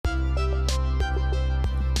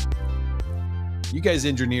You guys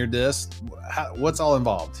engineered this. What's all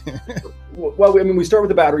involved? Well, I mean, we start with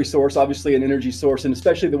the battery source, obviously an energy source, and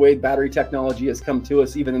especially the way battery technology has come to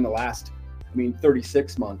us, even in the last,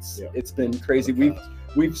 36 months. Yeah. It's been crazy.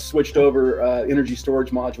 We've switched over energy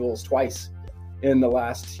storage modules twice in the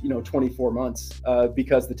last 24 months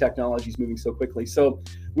because the technology is moving so quickly. So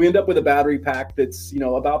we end up with a battery pack that's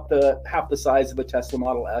about half the size of a Tesla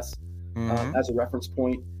Model S as a reference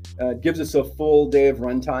point. It gives us a full day of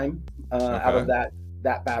runtime out of that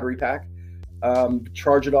battery pack.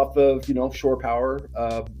 Charge it off of shore power.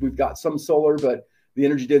 We've got some solar, but the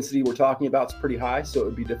energy density we're talking about is pretty high, so it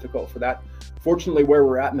would be difficult for that. Fortunately, where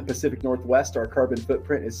we're at in the Pacific Northwest, our carbon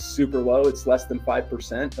footprint is super low. It's less than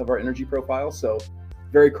 5% of our energy profile, so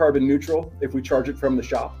very carbon neutral if we charge it from the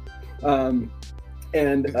shop.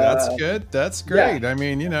 And that's good. That's great. Yeah. I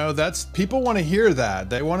mean, that's, people want to hear that.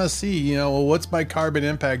 They want to see, well, what's my carbon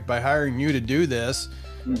impact by hiring you to do this?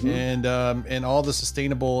 And all the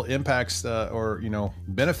sustainable impacts or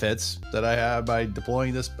benefits that I have by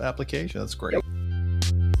deploying this application. That's great. Yep.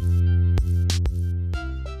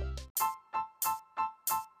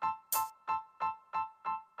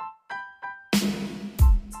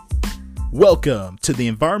 Welcome to the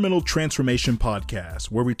Environmental Transformation Podcast,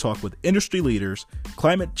 where we talk with industry leaders,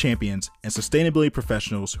 climate champions, and sustainability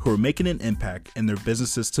professionals who are making an impact in their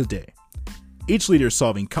businesses today. Each leader is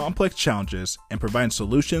solving complex challenges and providing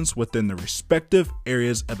solutions within their respective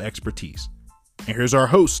areas of expertise. And here's our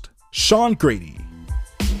host, Sean Grady.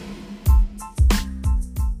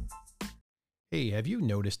 Hey, have you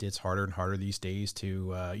noticed it's harder and harder these days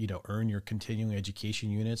to, earn your continuing education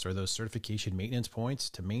units or those certification maintenance points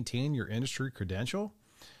to maintain your industry credential?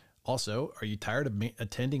 Also, are you tired of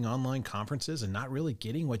attending online conferences and not really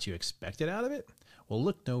getting what you expected out of it? Well,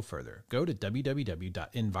 look no further. Go to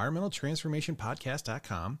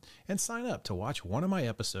www.environmentaltransformationpodcast.com and sign up to watch one of my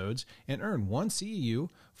episodes and earn one CEU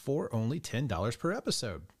for only $10 per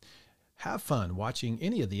episode. Have fun watching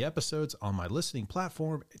any of the episodes on my listening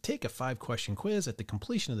platform, take a 5-question quiz at the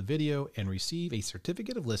completion of the video, and receive a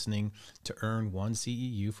certificate of listening to earn one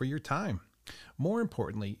CEU for your time. More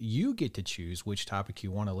importantly, you get to choose which topic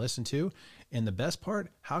you want to listen to, and the best part,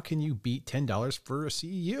 how can you beat $10 for a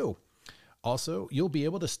CEU? Also, you'll be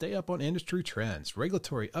able to stay up on industry trends,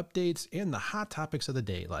 regulatory updates, and the hot topics of the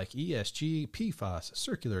day like ESG, PFAS,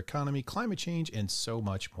 circular economy, climate change, and so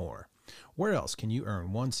much more. Where else can you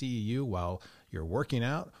earn one CEU while you're working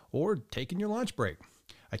out or taking your lunch break?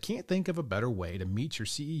 I can't think of a better way to meet your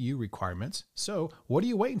CEU requirements. So what are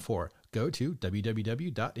you waiting for? Go to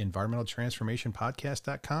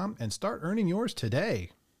www.environmentaltransformationpodcast.com and start earning yours today.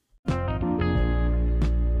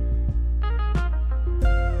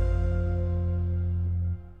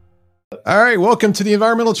 All right, welcome to the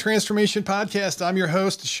Environmental Transformation Podcast. I'm your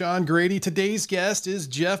host, Sean Grady. Today's guest is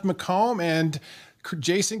Jeff McComb and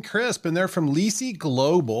Jason Crisp, and they're from Lisi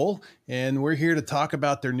Global, and we're here to talk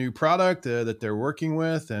about their new product that they're working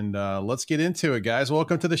with, and let's get into it, guys.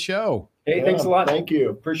 Welcome to the show. Hey, thanks a lot. Thank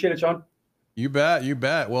you. Appreciate it, Sean. You bet. You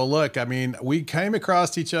bet. Well, look, I mean, we came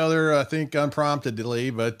across each other, I think,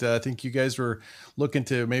 unpromptedly, but I think you guys were looking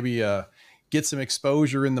to maybe get some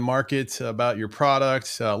exposure in the market about your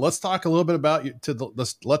product. Let's talk a little bit about you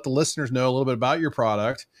let's let the listeners know a little bit about your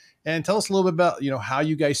product, and tell us a little bit about, how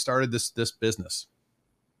you guys started this business.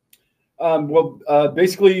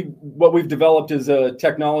 Basically what we've developed is a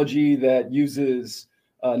technology that uses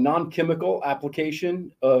non-chemical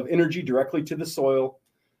application of energy directly to the soil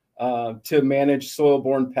to manage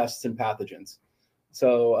soil-borne pests and pathogens.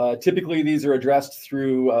 So typically these are addressed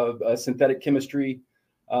through a synthetic chemistry,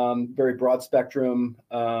 very broad spectrum,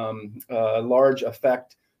 large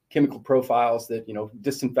effect chemical profiles that,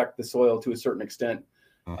 disinfect the soil to a certain extent.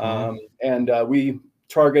 We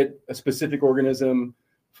target a specific organism,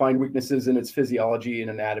 find weaknesses in its physiology and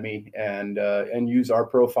anatomy, and use our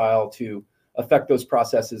profile to affect those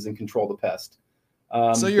processes and control the pest.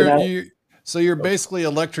 So you're basically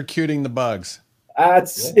electrocuting the bugs.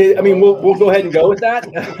 We'll go ahead and go with that.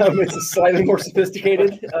 It's a slightly more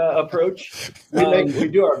sophisticated approach. We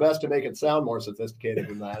do our best to make it sound more sophisticated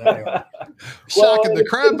than that. Anyway. Shocking the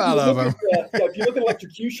crap out of them. If you look at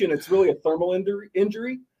electrocution, it's really a thermal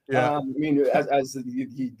injury. Yeah. As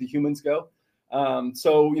the humans go.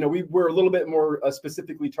 We're a little bit more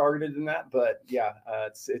specifically targeted than that, but yeah,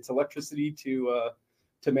 it's electricity to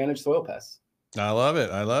manage soil pests. I love it.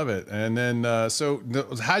 And then,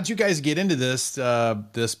 how'd you guys get into this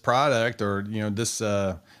product or, this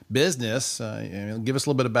business? Give us a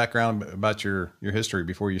little bit of background about your history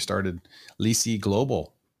before you started Lisi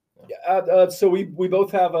Global. So we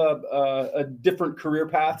both have a different career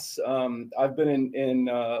paths. I've been in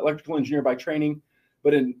electrical engineer by training.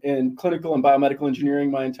 but in clinical and biomedical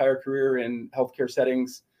engineering, my entire career in healthcare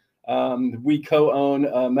settings. We co-own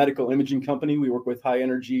a medical imaging company. We work with high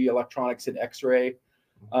energy electronics and X-ray,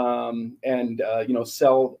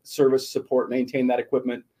 sell, service, support, maintain that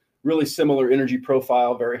equipment. Really similar energy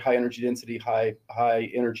profile, very high energy density,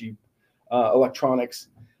 high energy electronics.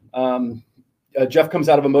 Jeff comes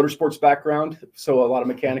out of a motorsports background, so a lot of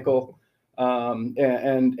mechanical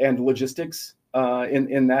and logistics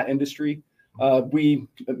in that industry. We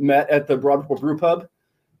met at the Broad Ripple Brew Pub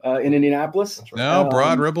in Indianapolis. Right. No,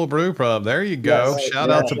 Broad Ripple Brew Pub. There you go. Yes, shout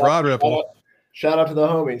out to Broad Ripple. Shout out to the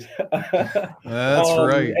homies. That's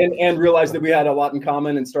right. And realized that we had a lot in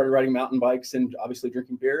common and started riding mountain bikes and obviously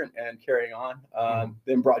drinking beer and carrying on.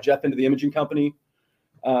 Then brought Jeff into the imaging company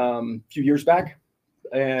a few years back.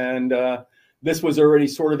 And this was already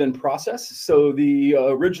sort of in process. So the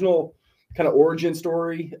original kind of origin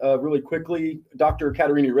story, really quickly, Dr.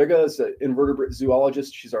 Katerini Riga is an invertebrate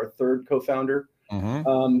zoologist. She's our third co-founder.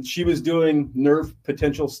 She was doing nerve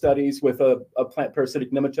potential studies with a plant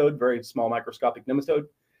parasitic nematode, very small microscopic nematode.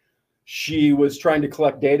 She was trying to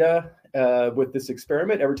collect data with this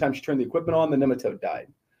experiment. Every time she turned the equipment on, the nematode died.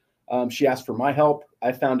 She asked for my help.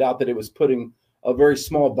 I found out that it was putting a very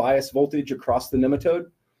small bias voltage across the nematode,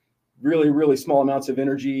 really, really small amounts of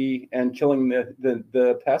energy and killing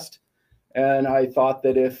the pest. And I thought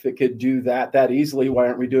that if it could do that easily, why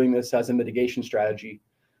aren't we doing this as a mitigation strategy?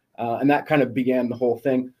 And that kind of began the whole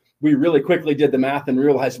thing. We really quickly did the math and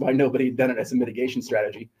realized why nobody had done it as a mitigation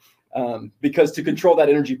strategy. Because to control that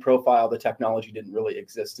energy profile, the technology didn't really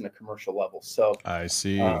exist in a commercial level. So I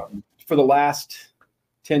see. For the last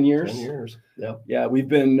 10 years. 10 years. Yeah. We've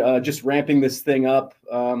been just ramping this thing up,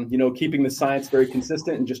 keeping the science very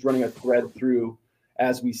consistent and just running a thread through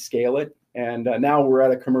as we scale it. And now we're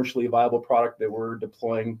at a commercially viable product that we're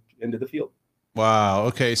deploying into the field. Wow.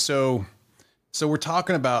 Okay. So we're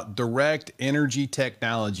talking about direct energy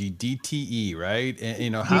technology, DTE, right?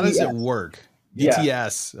 And, how does it work?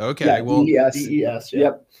 DTS. Yeah. Okay. Yeah, well, DES.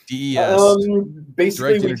 Yep. DES.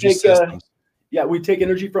 Basically, we take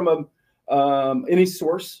energy from any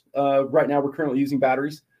source. Right now, we're currently using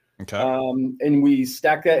batteries. Okay. And we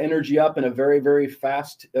stack that energy up in a very, very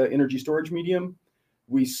fast energy storage medium.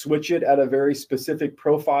 We switch it at a very specific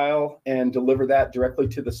profile and deliver that directly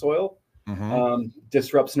to the soil.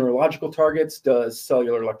 Disrupts neurological targets, does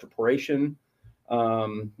cellular electroporation.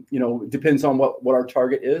 Depends on what our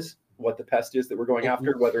target is, what the pest is that we're going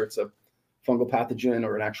after, whether it's a fungal pathogen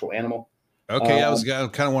or an actual animal. Okay, that was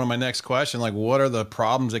kind of one of my next questions. Like, what are the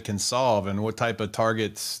problems it can solve, and what type of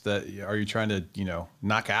targets that are you trying to,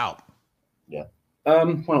 knock out? Yeah.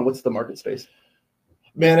 What's the market space?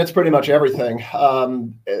 Man, it's pretty much everything.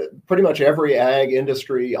 Pretty much every ag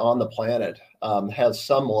industry on the planet has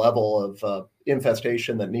some level of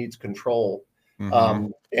infestation that needs control.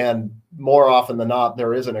 And more often than not,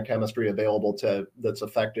 there isn't a chemistry available that's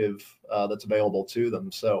effective, that's available to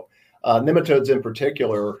them. So nematodes in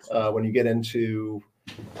particular, when you get into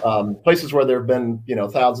places where there have been,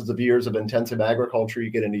 thousands of years of intensive agriculture, you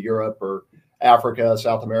get into Europe or Africa,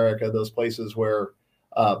 South America, those places where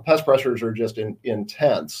pest pressures are just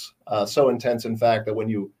intense, so intense, in fact, that when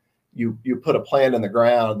you put a plant in the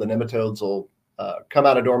ground, the nematodes will come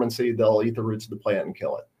out of dormancy. They'll eat the roots of the plant and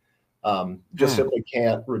kill it. Just simply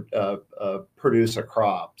can't produce a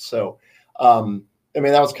crop. So, that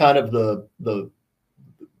was kind of the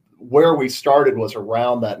where we started, was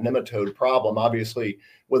around that nematode problem. Obviously,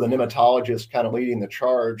 with a nematologist kind of leading the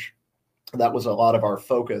charge, that was a lot of our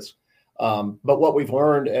focus. But what we've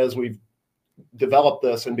learned as we've developed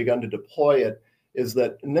this and begun to deploy it is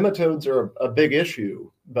that nematodes are a big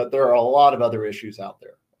issue, but there are a lot of other issues out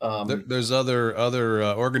there. There's other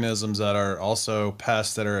organisms that are also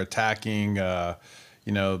pests that are attacking,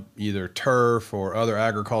 either turf or other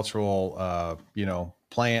agricultural,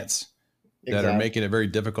 plants that are making it very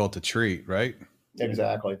difficult to treat, right?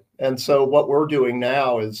 Exactly. And so what we're doing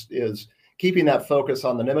now is keeping that focus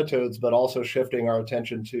on the nematodes, but also shifting our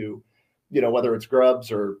attention to, whether it's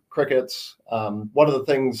grubs or crickets. One of the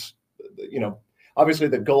things, obviously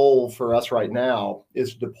the goal for us right now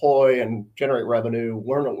is to deploy and generate revenue,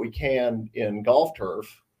 learn what we can in golf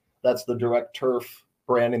turf. That's the direct turf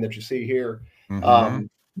branding that you see here.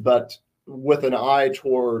 But with an eye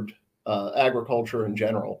toward agriculture in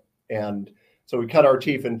general. And so we cut our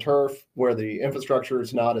teeth in turf, where the infrastructure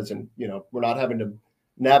is not as we're not having to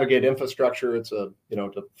navigate infrastructure. It's a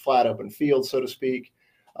flat open field, so to speak.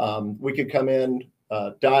 We could come in,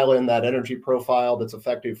 dial in that energy profile that's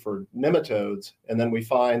effective for nematodes, and then we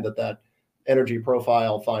find that energy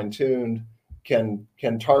profile, fine-tuned, can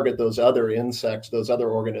target those other insects, those other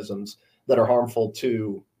organisms that are harmful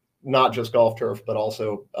to not just golf turf, but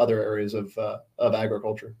also other areas of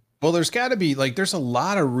agriculture. Well, there's got to be there's a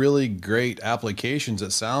lot of really great applications,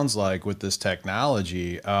 it sounds like, with this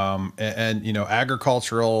technology. And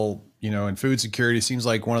agricultural, and food security seems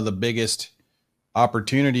like one of the biggest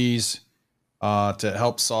opportunities to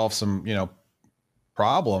help solve some,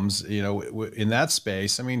 problems, in that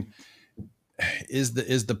space. I mean, is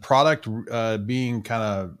the product being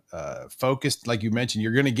kind of focused, like you mentioned,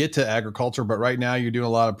 you're going to get to agriculture, but right now you're doing a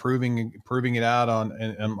lot of proving it out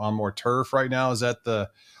on more turf right now. Is that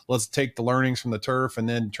let's take the learnings from the turf and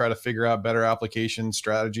then try to figure out better application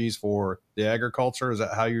strategies for the agriculture? Is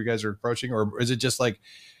that how you guys are approaching, or is it just like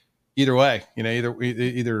either way,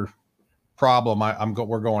 either problem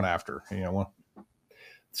we're going after,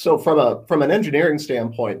 So from an engineering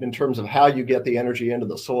standpoint, in terms of how you get the energy into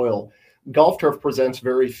the soil, golf turf presents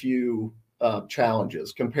very few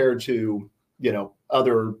challenges compared to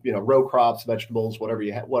other row crops, vegetables, whatever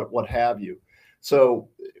what have you. So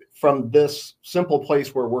from this simple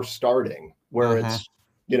place where we're starting, where it's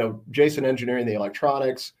Jason engineering the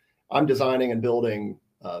electronics, I'm designing and building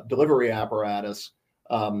delivery apparatus.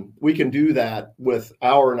 We can do that with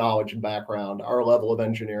our knowledge and background, our level of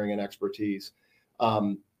engineering and expertise.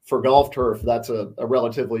 For golf turf, that's a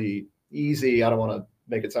relatively easy. I don't want to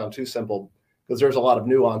make it sound too simple because there's a lot of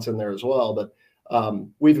nuance in there as well. But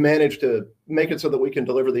we've managed to make it so that we can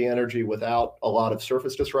deliver the energy without a lot of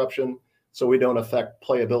surface disruption, so we don't affect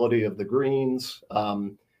playability of the greens.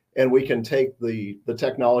 And we can take the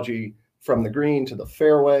technology from the green to the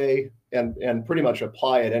fairway and pretty much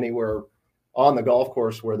apply it anywhere on the golf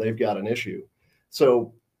course where they've got an issue.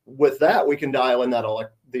 So with that, we can dial in that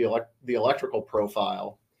the electrical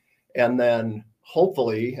profile, and then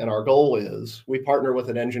hopefully, and our goal is, we partner with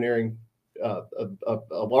an engineering, a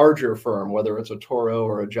larger firm, whether it's a Toro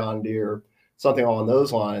or a John Deere, something along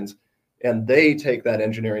those lines, and they take that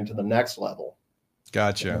engineering to the next level.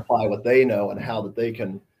 Gotcha. Apply what they know and how that they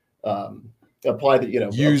can apply the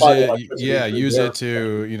use it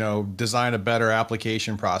to design a better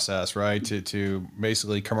application process, right? To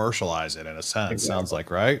basically commercialize it in a sense. Exactly. Sounds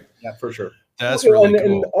like, right? Yeah, for sure. That's really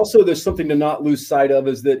cool. And also, there's something to not lose sight of,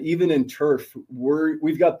 is that even in turf,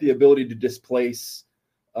 we've got the ability to displace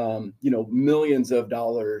millions of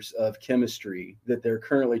dollars of chemistry that they're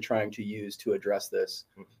currently trying to use to address this.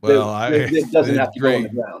 Well, it doesn't have to go on the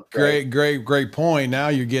ground. Right? Great point. Now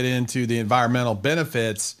you get into the environmental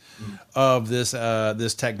benefits of this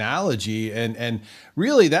technology, and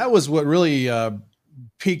really that was what really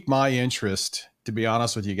piqued my interest, to be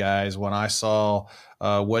honest with you guys, when I saw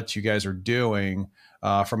what you guys are doing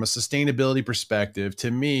from a sustainability perspective. To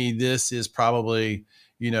me, this is probably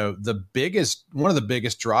one of the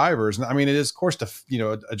biggest drivers. I mean, it is, of course,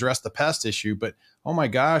 to address the pest issue, but oh my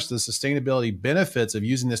gosh, the sustainability benefits of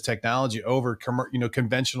using this technology over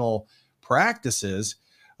conventional practices,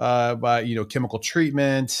 by chemical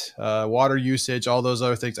treatment, water usage, all those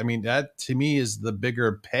other things. I mean, that to me is the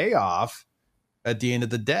bigger payoff at the end of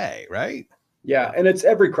the day, right? Yeah, and it's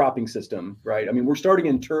every cropping system, right? I mean, we're starting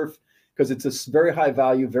in turf because it's a very high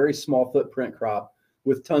value, very small footprint crop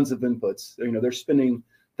with tons of inputs. They're spending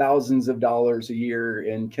thousands of dollars a year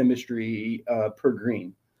in chemistry per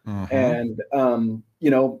green. And,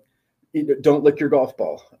 don't lick your golf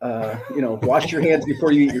ball. Wash your hands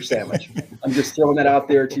before you eat your sandwich. I'm just throwing that out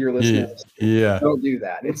there to your listeners. Yeah. Don't do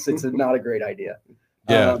that. It's not a great idea.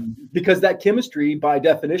 Yeah. Because that chemistry, by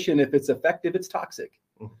definition, if it's effective, it's toxic.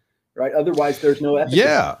 Right. Otherwise, there's no efficacy.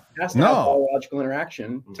 Yeah. It has to have biological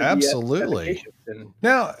interaction. Absolutely.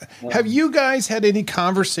 Now, have you guys had any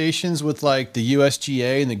conversations with like the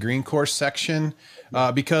USGA and the green course section?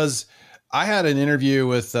 Because I had an interview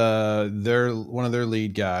with one of their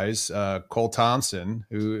lead guys, Cole Thompson,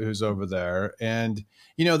 who's over there, and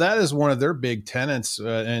that is one of their big tenets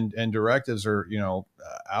and directives, or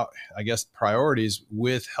I guess priorities,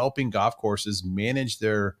 with helping golf courses manage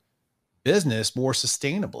their business more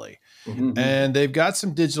sustainably. And they've got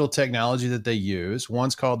some digital technology that they use.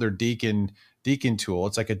 One's called their Deacon tool.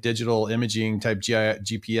 It's like a digital imaging type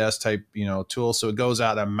GPS type, tool. So it goes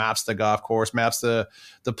out and maps the golf course, maps the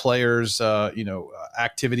players,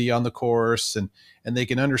 activity on the course, and they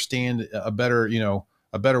can understand a better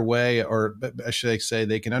way, or should I say,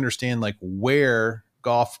 they can understand like where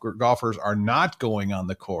golfers are not going on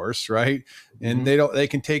the course, right? And they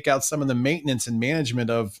can take out some of the maintenance and management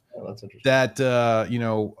of that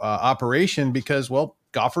operation, because, well,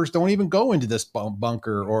 golfers don't even go into this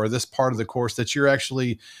bunker or this part of the course that you're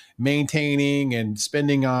actually maintaining and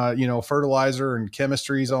spending fertilizer and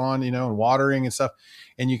chemistries on, and watering and stuff,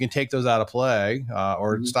 and you can take those out of play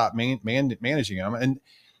or stop managing them. And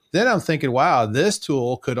then I'm thinking, wow, this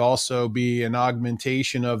tool could also be an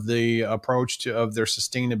augmentation of the approach of their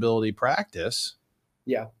sustainability practice.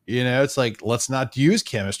 Yeah. It's like, let's not use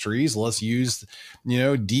chemistries. Let's use,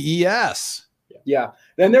 DES. Yeah.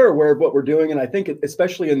 And they're aware of what we're doing. And I think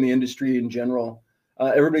especially in the industry in general,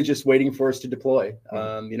 everybody's just waiting for us to deploy.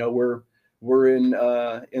 We're in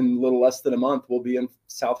a little less than a month. We'll be in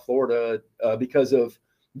South Florida because of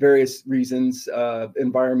various reasons,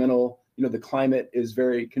 environmental, the climate is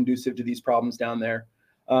very conducive to these problems down there.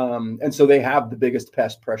 And so they have the biggest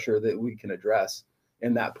pest pressure that we can address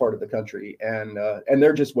in that part of the country. And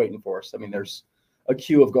they're just waiting for us. I mean, there's a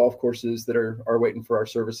queue of golf courses that are waiting for our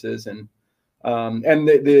services. And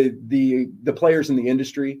the players in the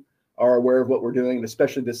industry are aware of what we're doing, and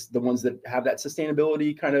especially the ones that have that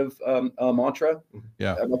sustainability kind of mantra.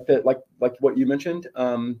 Yeah. Like what you mentioned.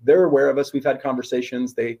 They're aware of us. We've had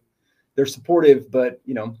conversations. They're supportive, but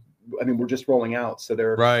we're just rolling out. So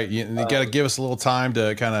they're right. You got to give us a little time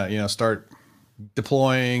to kind of, start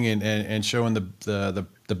deploying and showing the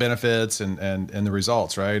benefits and the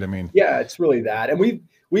results. Right. I mean, yeah, it's really that. And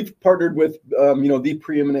we've partnered with, the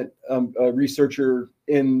preeminent researcher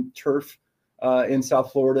in turf in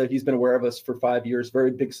South Florida. He's been aware of us for 5 years,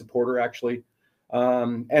 very big supporter actually,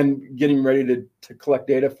 and getting ready to collect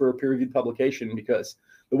data for a peer-reviewed publication, because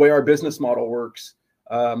the way our business model works,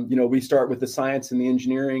 we start with the science and the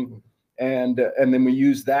engineering, and then we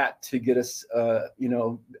use that to get us,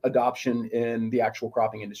 adoption in the actual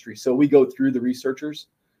cropping industry. So we go through the researchers.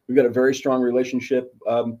 We've got a very strong relationship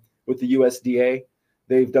with the USDA.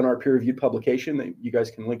 They've done our peer-reviewed publication that you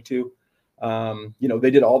guys can link to.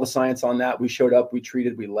 They did all the science on that. We showed up, we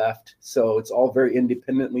treated, we left. So it's all very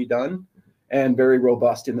independently done and very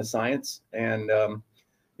robust in the science. And,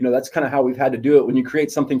 that's kind of how we've had to do it. When you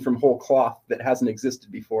create something from whole cloth that hasn't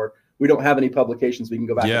existed before, we don't have any publications we can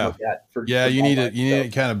go back and look at. You need to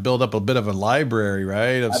kind of build up a bit of a library,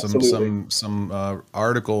 right? Of Absolutely. some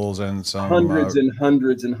articles and some hundreds and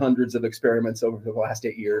hundreds and hundreds of experiments over the last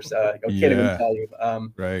 8 years. I can't even tell you.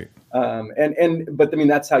 Right. But I mean,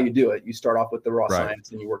 that's how you do it. You start off with the raw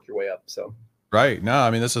science and you work your way up. So. Right. No,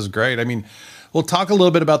 I mean, this is great. I mean, we'll talk a little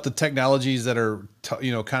bit about the technologies that are,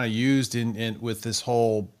 kind of used in with this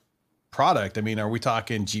whole product. I mean, are we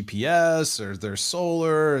talking GPS, or is there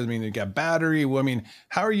solar? I mean, you got battery. I mean,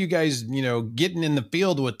 how are you guys, getting in the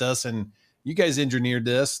field with us, and you guys engineered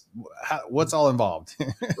this? What's all involved?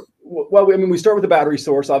 Well, I mean, we start with a battery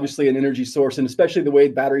source, obviously an energy source, and especially the way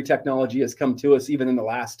battery technology has come to us, even in the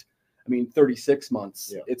last, 36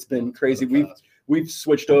 months. Yeah. It's been crazy. We've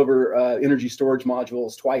switched over energy storage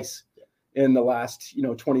modules twice in the last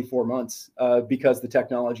 24 months because the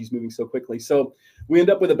technology is moving so quickly. So we end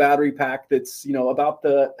up with a battery pack that's about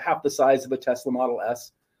half the size of a Tesla Model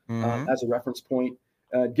S as a reference point.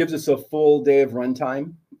 Gives us a full day of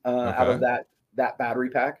runtime out of that battery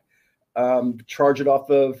pack. Charge it off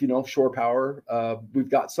of shore power. We've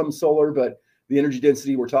got some solar, but the energy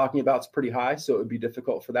density we're talking about is pretty high, so it would be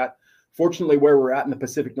difficult for that. Fortunately, where we're at in the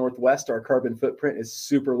Pacific Northwest, our carbon footprint is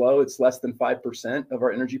super low. It's less than 5% of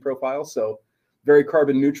our energy profile. So very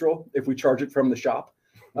carbon neutral if we charge it from the shop.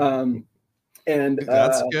 And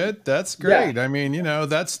that's good. That's great. Yeah. I mean,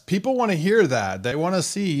 that's, people want to hear that. They want to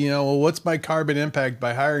see, well, what's my carbon impact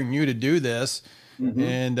by hiring you to do this?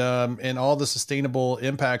 And all the sustainable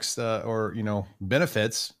impacts or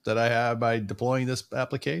benefits that I have by deploying this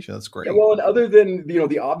application. That's great. Yeah, well, and other than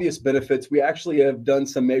the obvious benefits, we actually have done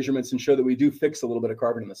some measurements and show that we do fix a little bit of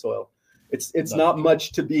carbon in the soil. It's not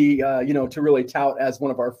much to be to really tout as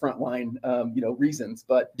one of our frontline reasons,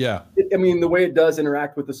 but yeah, the way it does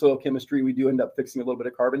interact with the soil chemistry, we do end up fixing a little bit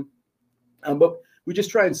of carbon. But we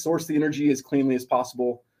just try and source the energy as cleanly as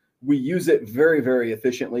possible. We use it very, very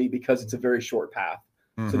efficiently because it's a very short path.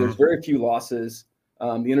 So there's very few losses.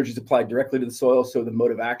 The energy is applied directly to the soil. So the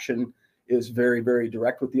mode of action is very, very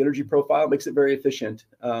direct with the energy profile. It makes it very efficient.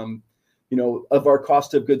 Of our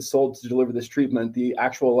cost of goods sold to deliver this treatment, the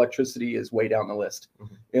actual electricity is way down the list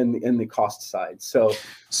in the cost side. So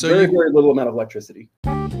very little amount of electricity.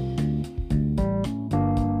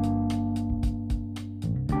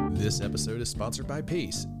 This episode is sponsored by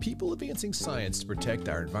Pest, people advancing science to protect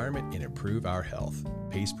our environment and improve our health.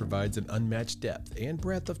 Pest provides an unmatched depth and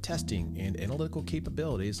breadth of testing and analytical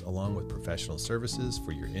capabilities, along with professional services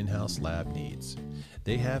for your in-house lab needs.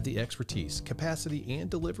 They have the expertise, capacity, and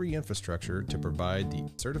delivery infrastructure to provide the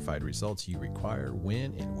certified results you require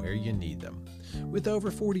when and where you need them. With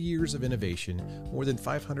over 40 years of innovation, more than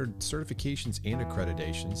 500 certifications and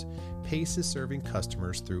accreditations, Pest is serving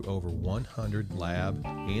customers through over 100 lab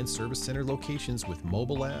and service center locations with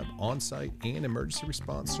mobile lab, on-site, and emergency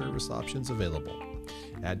response service options available.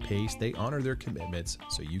 At Pest, they honor their commitments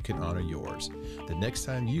so you can honor yours. The next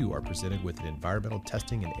time you are presented with an environmental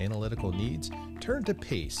testing and analytical needs, turn to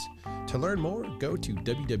Pest. To learn more, go to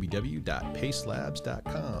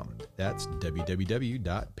www.pastelabs.com. That's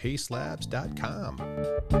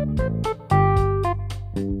www.pastelabs.com.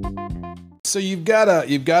 So you've got a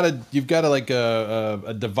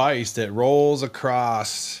device that rolls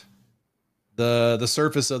across the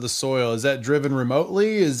surface of the soil. Is that driven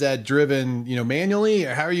remotely? Is that driven, manually?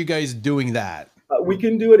 Or how are you guys doing that? We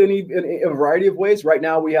can do it in a variety of ways. Right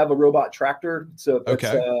now we have a robot tractor. So it's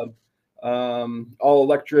all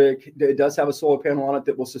electric. It does have a solar panel on it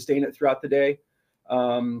that will sustain it throughout the day.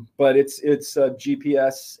 But it's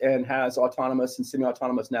GPS and has autonomous and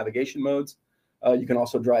semi-autonomous navigation modes. You can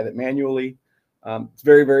also drive it manually. It's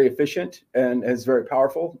very, very efficient and is very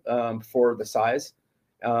powerful for the size.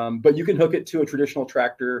 But you can hook it to a traditional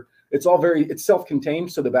tractor. It's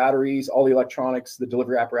self-contained. So the batteries, all the electronics, the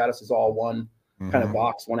delivery apparatus is all one kind of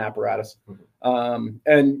box, one apparatus. And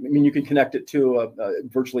I mean, you can connect it to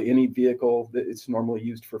virtually any vehicle that it's normally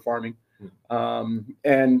used for farming.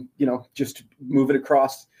 And, just move it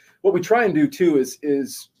across. What we try and do too is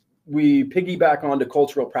we piggyback onto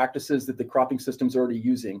cultural practices that the cropping system's already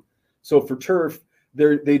using. So for turf,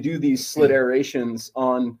 they do these slit aerations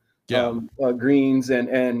on greens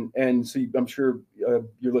and so I'm sure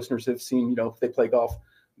your listeners have seen, if they play golf,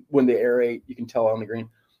 when they aerate, you can tell on the green.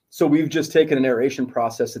 So we've just taken an aeration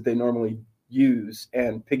process that they normally use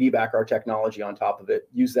and piggyback our technology on top of it,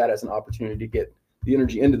 use that as an opportunity to get the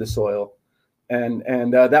energy into the soil.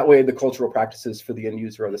 And that way the cultural practices for the end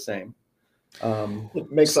user are the same.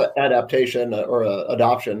 It makes an adaptation or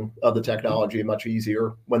adoption of the technology much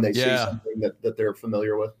easier when they see something that they're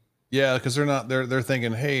familiar with. Yeah, because they're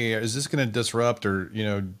thinking, hey, is this going to disrupt or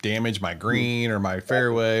damage my green or my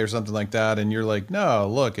fairway or something like that? And you're like, no,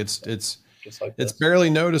 look, it's just like it's barely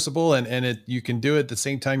noticeable, and you can do it at the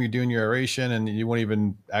same time you're doing your aeration, and you won't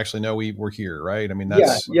even actually know we're here, right? I mean,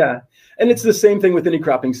 that's and it's the same thing with any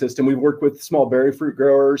cropping system. We've worked with small berry fruit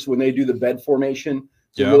growers when they do the bed formation.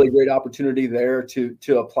 It's a really great opportunity there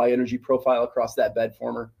to apply energy profile across that bed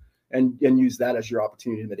former and use that as your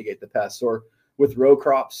opportunity to mitigate the pests. Or with row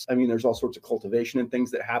crops, I mean, there's all sorts of cultivation and things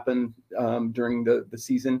that happen during the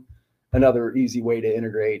season. Another easy way to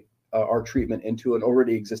integrate our treatment into an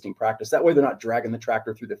already existing practice. That way they're not dragging the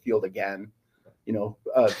tractor through the field again.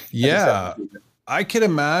 I could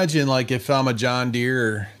imagine, like, if I'm a John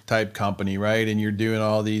Deere type company, right, and you're doing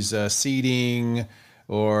all these seeding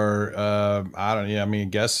or I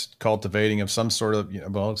guess cultivating of some sort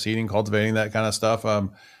of, seeding, cultivating, that kind of stuff.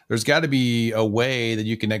 There's got to be a way that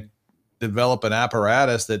you can develop an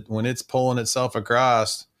apparatus that when it's pulling itself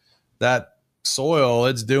across that soil,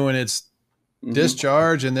 it's doing its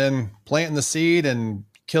discharge and then planting the seed and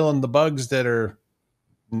killing the bugs that are,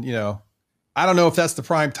 I don't know if that's the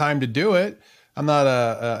prime time to do it. I'm not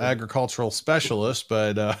a agricultural specialist,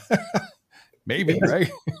 but maybe,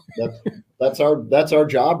 right? That's our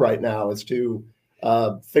job right now, is to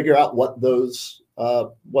figure out what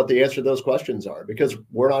the answer to those questions are, because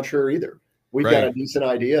we're not sure either. We've got a decent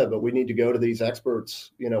idea, but we need to go to these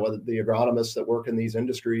experts, whether the agronomists that work in these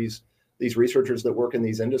industries, these researchers that work in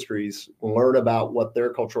these industries, learn about what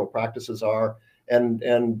their cultural practices are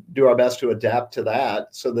and do our best to adapt to that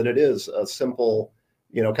so that it is a simple,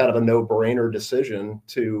 kind of a no-brainer decision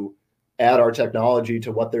to add our technology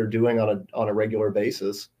to what they're doing on a regular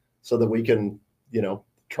basis so that we can,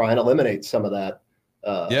 try and eliminate some of that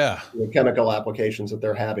chemical applications that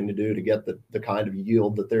they're having to do to get the kind of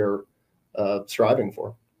yield that they're striving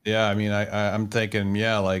for. Yeah, I mean, I'm thinking,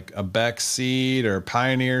 like a Beck seed or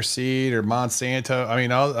Pioneer seed or Monsanto.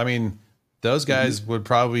 I mean, those guys would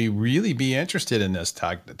probably really be interested in this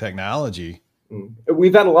technology.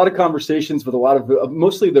 We've had a lot of conversations with a lot of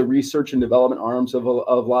mostly the research and development arms of a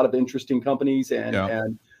lot of interesting companies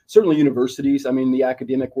and certainly universities. I mean, the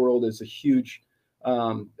academic world is a huge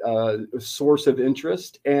source of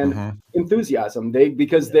interest and enthusiasm.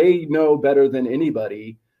 Because they know better than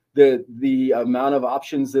anybody that the amount of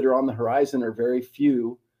options that are on the horizon are very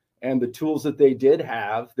few, and the tools that they did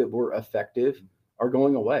have that were effective are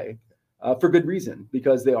going away for good reason,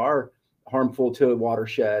 because they are harmful to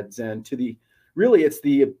watersheds and to it's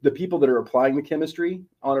the people that are applying the chemistry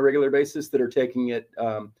on a regular basis that are taking it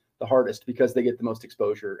the hardest, because they get the most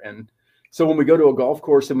exposure. And so when we go to a golf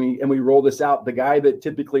course and we roll this out, the guy that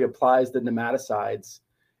typically applies the nematicides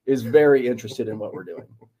is very interested in what we're doing,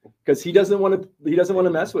 because he doesn't want to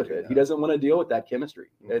mess with it. He doesn't want to deal with that chemistry.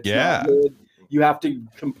 It's not good. You have to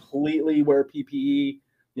completely wear PPE.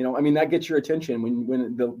 That gets your attention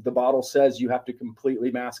when the bottle says you have to completely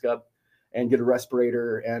mask up and get a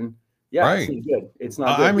respirator. And Yeah, Right. it's not good. It's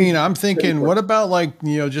not good. I mean, I'm thinking, what about like,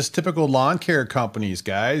 just typical lawn care companies,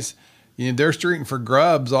 guys? They're streeting for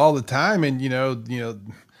grubs all the time. And,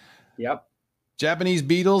 Yep. Japanese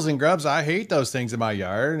beetles and grubs, I hate those things in my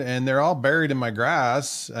yard, and they're all buried in my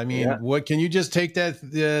grass. I mean, what can you just take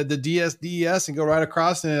the DES and go right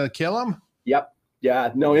across and kill them? Yep.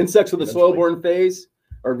 Yeah. No, insects with the soil-borne phase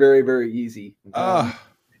are very, very easy.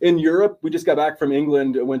 In Europe, we just got back from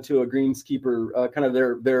England, went to a greenskeeper, kind of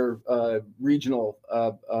their regional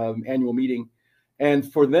annual meeting.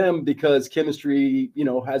 And for them, because chemistry,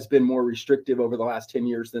 has been more restrictive over the last 10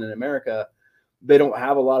 years than in America, they don't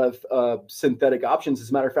have a lot of synthetic options. As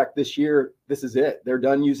a matter of fact, this year, this is it. They're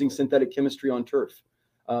done using synthetic chemistry on turf,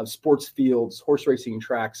 sports fields, horse racing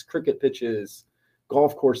tracks, cricket pitches,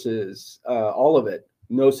 golf courses, all of it.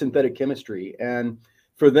 No synthetic chemistry. And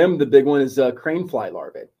for them, the big one is crane fly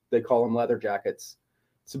larvae. They call them leather jackets.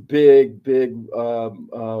 It's a big, in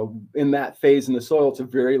that phase in the soil, it's a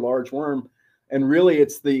very large worm. And really,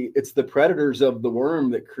 it's the predators of the worm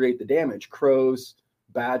that create the damage. Crows,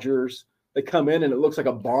 badgers, they come in and it looks like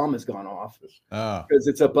a bomb has gone off because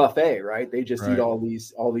it's a buffet, right? They just eat all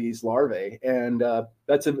these larvae. And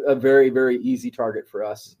that's a very, very easy target for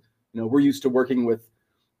us. We're used to working with,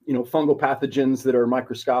 fungal pathogens that are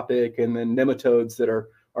microscopic, and then nematodes that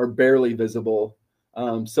are barely visible.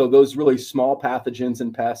 So those really small pathogens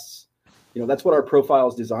and pests, that's what our profile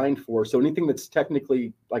is designed for. So anything that's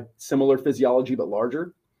technically like similar physiology but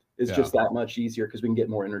larger is just that much easier because we can get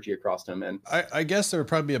more energy across them. And I guess there would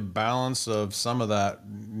probably be a balance of some of that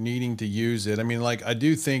needing to use it. I mean, like, I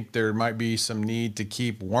do think there might be some need to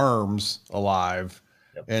keep worms alive.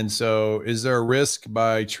 Yep. And so is there a risk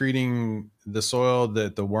by treating the soil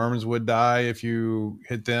that the worms would die if you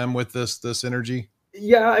hit them with this energy?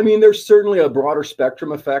 Yeah, I mean, there's certainly a broader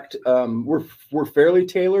spectrum effect. We're fairly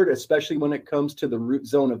tailored, especially when it comes to the root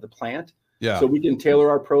zone of the plant. Yeah. So we can tailor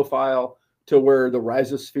our profile to where the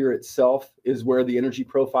rhizosphere itself is, where the energy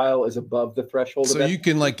profile is above the threshold. So you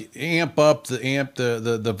can like amp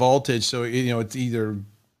the voltage. So, it's either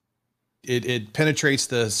it penetrates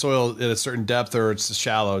the soil at a certain depth, or it's a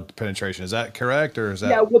shallow penetration. Is that correct? Or is that?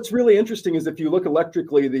 Yeah. What's really interesting is if you look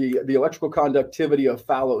electrically, the electrical conductivity of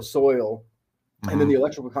fallow soil, and then the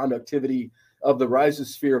electrical conductivity of the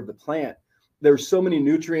rhizosphere of the plant, there's so many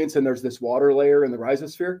nutrients, and there's this water layer in the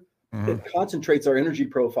rhizosphere that concentrates our energy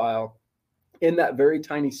profile in that very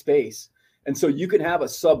tiny space. And so you can have a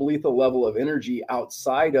sublethal level of energy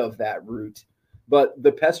outside of that root, but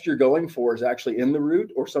the pest you're going for is actually in the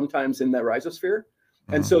root or sometimes in that rhizosphere.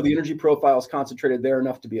 And so the energy profile is concentrated there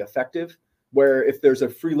enough to be effective, where if there's a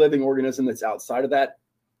free living organism that's outside of that,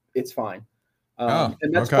 it's fine. And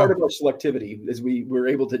that's part of our selectivity, is we're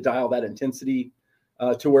able to dial that intensity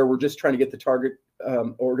to where we're just trying to get the target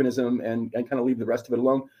organism and kind of leave the rest of it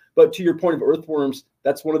alone. But to your point of earthworms,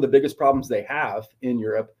 that's one of the biggest problems they have in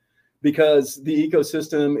Europe, because the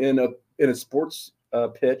ecosystem in a sports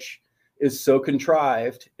pitch is so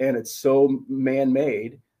contrived and it's so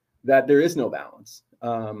man-made that there is no balance.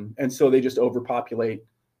 And so they just overpopulate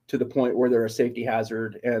to the point where they're a safety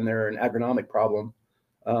hazard and they're an agronomic problem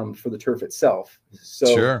for the turf itself.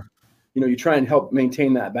 So, you try and help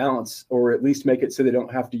maintain that balance, or at least make it so they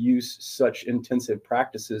don't have to use such intensive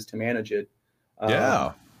practices to manage it.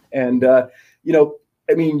 And, I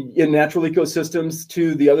mean, in natural ecosystems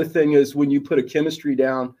too, the other thing is when you put a chemistry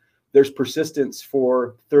down, there's persistence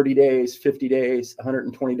for 30 days, 50 days,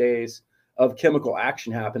 120 days of chemical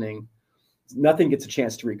action happening. Nothing gets a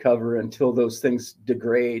chance to recover until those things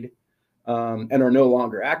degrade and are no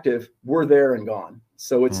longer active. We're there and gone.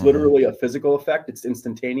 So it's literally a physical effect. It's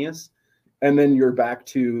instantaneous. And then you're back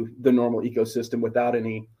to the normal ecosystem without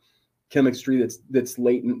any chemistry that's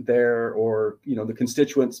latent there, or, the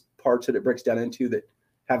constituents parts that it breaks down into that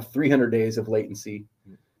have 300 days of latency,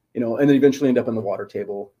 and then eventually end up in the water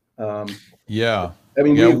table. I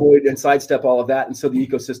mean, we avoid and sidestep all of that. And so the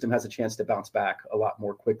ecosystem has a chance to bounce back a lot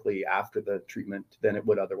more quickly after the treatment than it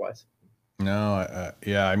would otherwise. No,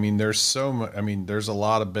 I mean, there's there's a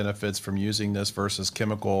lot of benefits from using this versus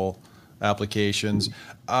chemical applications.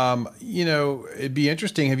 It'd be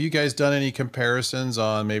interesting. Have you guys done any comparisons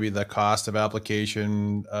on maybe the cost of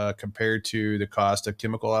application compared to the cost of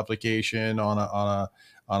chemical application on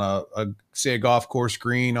a say a golf course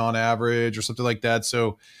green on average or something like that?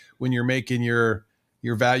 So when you're making your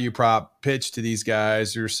value prop pitch to these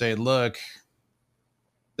guys, you're saying, look,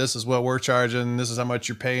 this is what we're charging. This is how much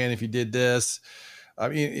you're paying if you did this. I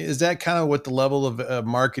mean, is that kind of what the level of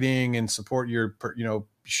marketing and support you're,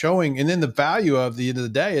 showing? And then the value of the end of the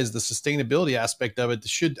day is the sustainability aspect of it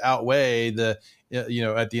should outweigh the, at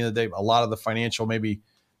the end of the day, a lot of the financial maybe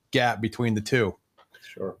gap between the two.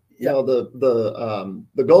 Sure. You know,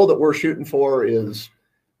 the goal that we're shooting for is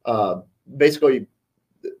basically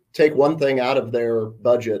take one thing out of their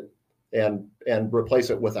budget and replace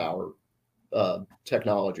it with our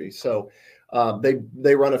technology. So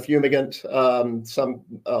they run a fumigant.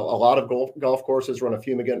 A lot of golf courses run a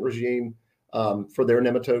fumigant regime for their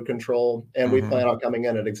nematode control, and we plan on coming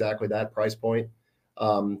in at exactly that price point.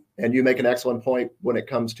 And you make an excellent point when it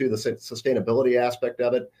comes to the sustainability aspect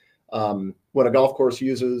of it. When a golf course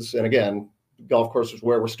uses, and again, golf course is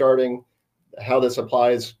where we're starting. How this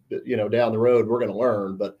applies, down the road, we're going to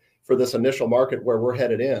learn. But for this initial market where we're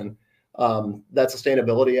headed in, that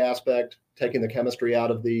sustainability aspect, taking the chemistry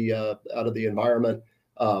out of the environment,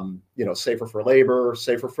 safer for labor,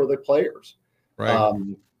 safer for the players. Right.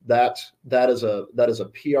 That is a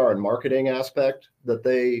PR and marketing aspect that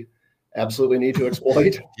they absolutely need to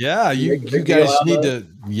exploit. Yeah, you guys need to.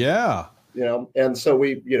 Yeah. And so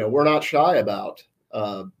we're not shy about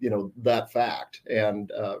that fact.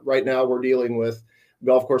 And right now we're dealing with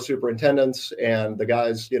golf course superintendents and the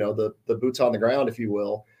guys, the boots on the ground, if you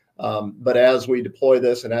will. But as we deploy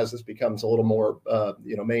this and as this becomes a little more,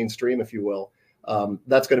 mainstream, if you will,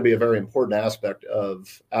 that's going to be a very important aspect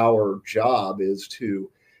of our job, is to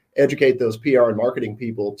educate those PR and marketing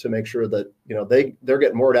people to make sure that, they're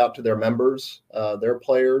getting word out to their members, their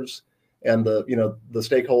players, and the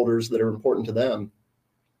stakeholders that are important to them,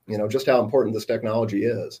 just how important this technology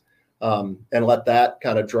is, and let that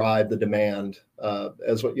kind of drive the demand,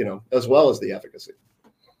 as well as the efficacy.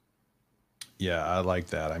 Yeah, I like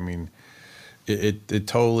that. I mean, it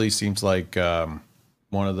totally seems like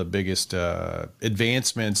one of the biggest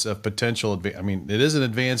advancements of potential. I mean, it is an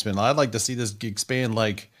advancement. I'd like to see this expand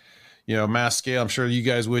mass scale. I'm sure you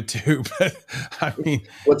guys would too, but I mean,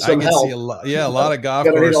 with some help. See a lot of golf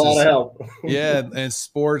courses. Need a lot of help. Yeah, and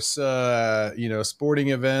sports, sporting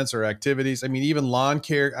events or activities. I mean, even lawn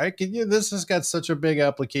care. This has got such a big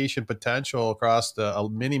application potential across the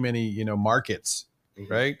many markets,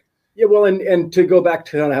 right? Yeah, well, and to go back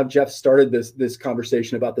to kind of how Jeff started this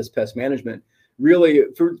conversation about this pest management, really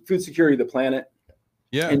food security of the planet,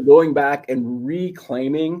 and going back and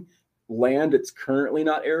reclaiming land that's currently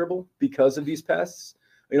not arable because of these pests.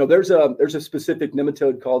 There's a specific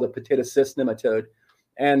nematode called a potato cyst nematode,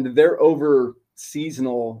 and their over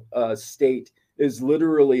seasonal state is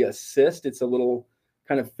literally a cyst. It's a little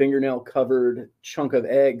kind of fingernail covered chunk of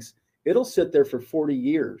eggs. It'll sit there for 40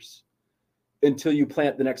 years. Until you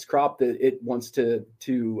plant the next crop that it wants to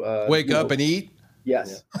wake up and eat.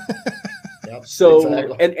 Yes. Yeah. Yep, So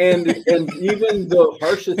exactly. and even the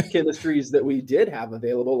harshest chemistries that we did have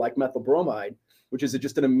available, like methyl bromide, which is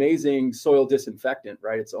just an amazing soil disinfectant,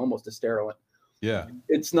 right? It's almost a sterilant. Yeah.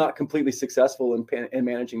 It's not completely successful in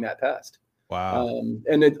managing that pest. Wow.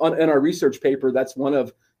 And in our research paper, that's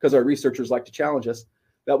because our researchers like to challenge us.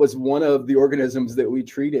 That was one of the organisms that we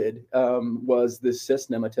treated, was this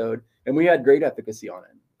cyst nematode, and we had great efficacy on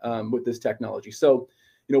it with this technology. So,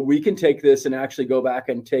 we can take this and actually go back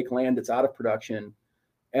and take land that's out of production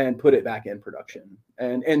and put it back in production,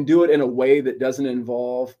 and do it in a way that doesn't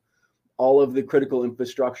involve all of the critical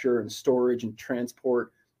infrastructure and storage and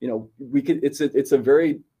transport. It's a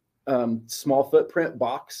very small footprint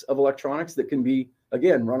box of electronics that can be,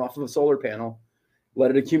 again, run off of a solar panel.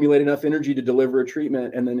 Let it accumulate enough energy to deliver a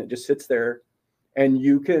treatment, and then it just sits there. And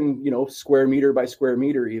you can, square meter by square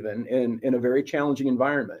meter, even in a very challenging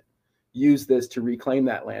environment, use this to reclaim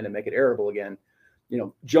that land and make it arable again.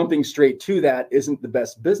 Jumping straight to that isn't the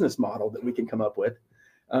best business model that we can come up with,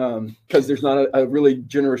 because there's not a really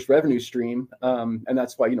generous revenue stream. And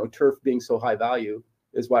that's why, turf being so high value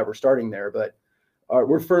is why we're starting there. But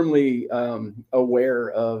we're firmly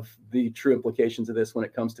aware of the true implications of this when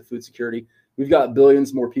it comes to food security. We've got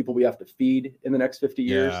billions more people we have to feed in the next 50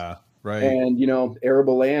 years. Yeah, right. And,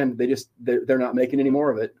 arable land, they're not making any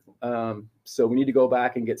more of it. So we need to go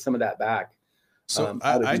back and get some of that back. So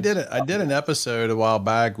I did an episode a while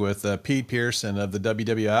back with Pete Pearson of the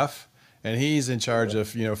WWF, and he's in charge of,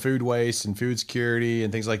 food waste and food security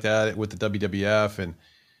and things like that with the WWF. And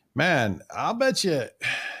man, I'll bet you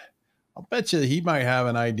he might have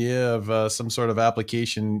an idea of some sort of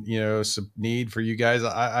application, some need for you guys.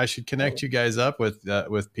 I should connect you guys up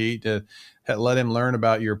with Pete to let him learn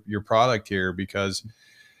about your product here, because,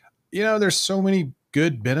 there's so many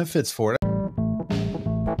good benefits for it.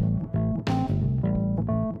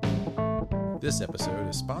 This episode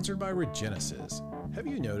is sponsored by Regenesis. Have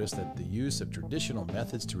you noticed that the use of traditional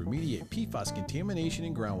methods to remediate PFAS contamination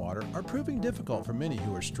in groundwater are proving difficult for many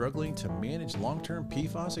who are struggling to manage long-term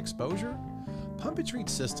PFAS exposure? Pump and treat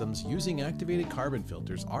systems using activated carbon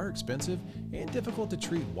filters are expensive and difficult to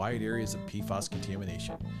treat wide areas of PFAS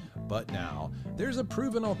contamination. But now, there's a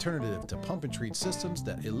proven alternative to pump and treat systems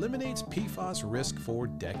that eliminates PFAS risk for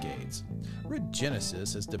decades.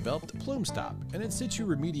 Regenesis has developed PlumeStop, an in-situ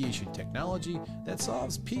remediation technology that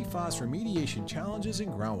solves PFAS remediation challenges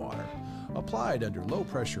in groundwater. Applied under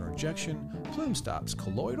low-pressure injection, PlumeStop's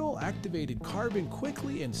colloidal activated carbon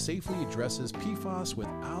quickly and safely addresses PFAS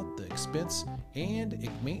without the expense and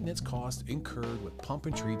maintenance costs incurred with pump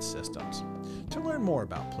and treat systems. To learn more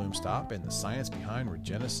about PlumeStop and the science behind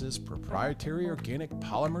Regenesis' proprietary organic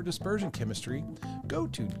polymer dispersion chemistry, go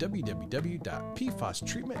to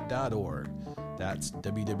www.pfastreatment.org. That's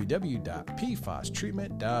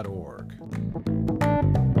www.pfastreatment.org.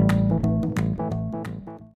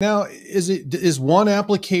 Now, is one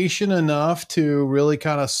application enough to really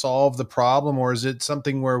kind of solve the problem, or is it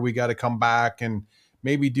something where we got to come back and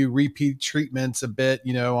maybe do repeat treatments a bit,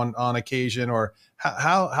 on occasion, or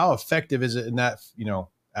how effective is it in that,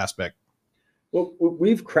 aspect? Well,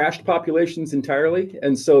 we've crashed populations entirely,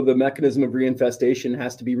 and so the mechanism of reinfestation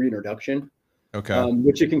has to be reintroduction. Okay.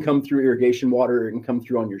 Which it can come through irrigation water, it can come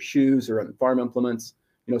through on your shoes or on farm implements.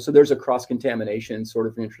 So there's a cross-contamination sort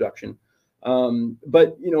of reintroduction.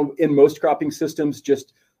 But in most cropping systems,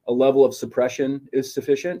 just a level of suppression is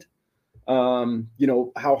sufficient. How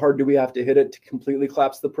hard do we have to hit it to completely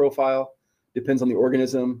collapse the profile? Depends on the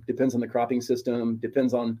organism, depends on the cropping system,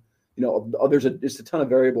 depends on, there's a ton of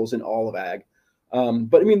variables in all of ag.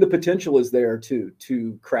 But I mean, the potential is there to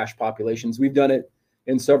crash populations. We've done it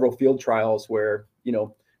in several field trials where,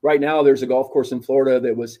 right now there's a golf course in Florida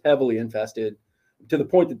that was heavily infested to the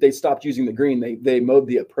point that they stopped using the green. They mowed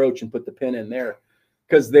the approach and put the pin in there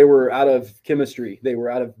because they were out of chemistry. They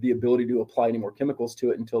were out of the ability to apply any more chemicals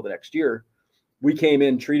to it until the next year. We came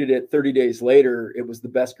in, treated it 30 days later. It was the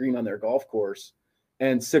best green on their golf course.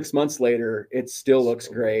 And 6 months later, it still looks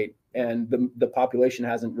great. And the population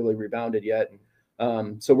hasn't really rebounded yet.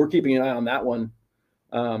 So we're keeping an eye on that one.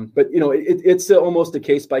 But it's almost a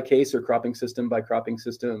case by case or cropping system by cropping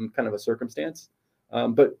system kind of a circumstance.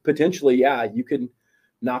 But potentially, yeah, you could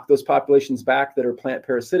knock those populations back that are plant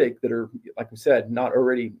parasitic, that are, like we said, not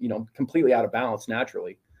already, completely out of balance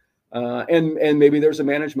naturally. And maybe there's a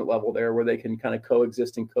management level there where they can kind of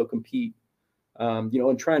coexist and co-compete,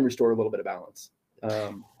 and try and restore a little bit of balance.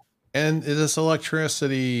 And this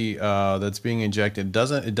electricity that's being injected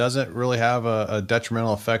doesn't really have a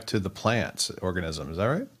detrimental effect to the plant's organism. Is that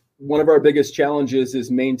right? One of our biggest challenges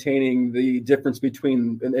is maintaining the difference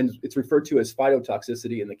between, and it's referred to as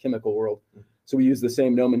phytotoxicity in the chemical world. So we use the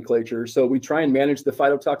same nomenclature. So we try and manage the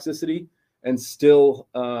phytotoxicity and still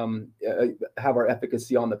have our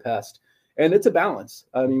efficacy on the pest. And it's a balance.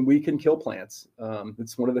 I mean, we can kill plants.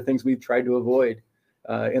 It's one of the things we've tried to avoid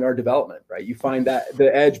in our development, right? You find that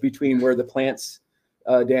the edge between where the plant's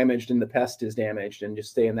damaged and the pest is damaged, and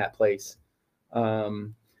just stay in that place.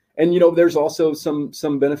 And there's also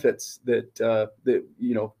some benefits that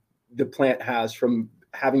the plant has from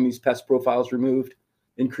having these pest profiles removed: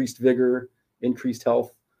 increased vigor, increased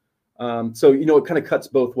health. So it kind of cuts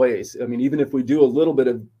both ways. I mean, even if we do a little bit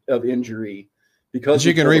of injury, because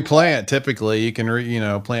you can replant, typically you can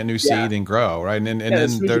plant new seed and grow, right? And then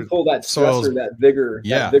as soon as you pull that stress or that vigor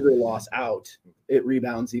loss out, it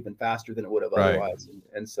rebounds even faster than it would have otherwise.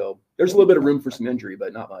 And so there's a little bit of room for some injury,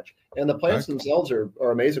 but not much. And the plants themselves are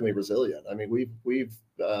amazingly resilient. I mean, we've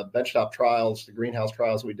benchtop trials, the greenhouse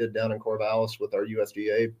trials we did down in Corvallis with our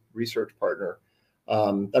USDA research partner.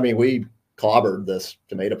 We clobbered this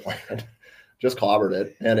tomato plant, just clobbered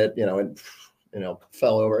it, and it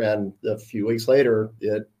fell over. And a few weeks later,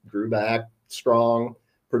 it grew back strong,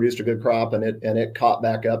 produced a good crop, and it caught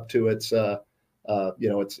back up to its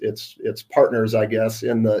partners, I guess,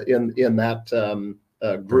 in that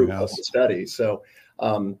group of the study. So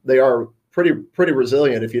they are pretty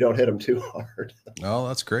resilient if you don't hit them too hard. Oh,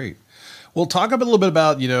 that's great. Well, talk a little bit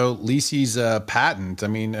about Lisi's patent. I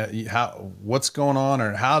mean, what's going on,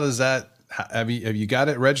 or how does that? Have you got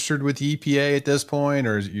it registered with the EPA at this point,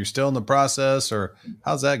 or you're still in the process, or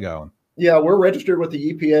how's that going? Yeah, we're registered with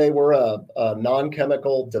the EPA. We're a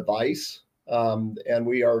non-chemical device, and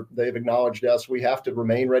they've acknowledged us. We have to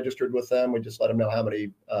remain registered with them. We just let them know how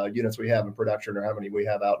many units we have in production or how many we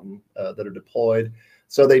have out that are deployed.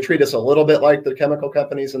 So they treat us a little bit like the chemical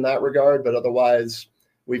companies in that regard, but otherwise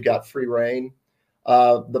we've got free reign.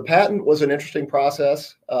 The patent was an interesting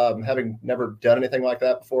process. Having never done anything like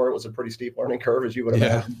that before, it was a pretty steep learning curve, as you would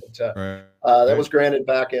imagine. But, that was granted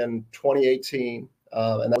back in 2018,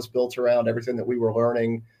 and that was built around everything that we were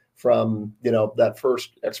learning from that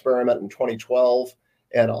first experiment in 2012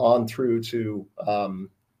 and on through to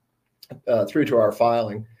our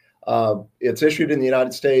filing. It's issued in the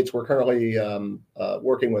United States. We're currently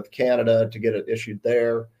working with Canada to get it issued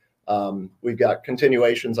there. We've got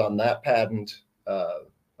continuations on that patent.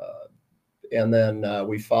 And then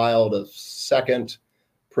we filed a second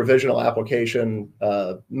provisional application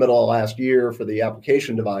middle of last year for the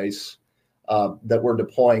application device that we're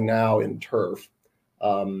deploying now in turf.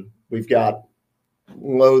 We've got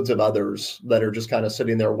loads of others that are just kind of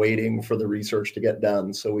sitting there waiting for the research to get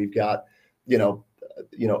done. So we've got,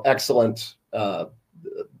 excellent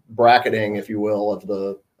bracketing, if you will,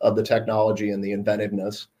 of the technology and the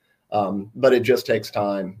inventiveness. But it just takes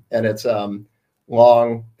time, and it's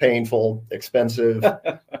long, painful, expensive,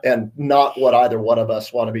 and not what either one of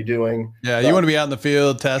us want to be doing. Yeah, you want to be out in the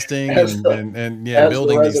field testing and building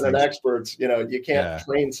the resident these things. Experts. You can't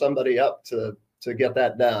train somebody up to get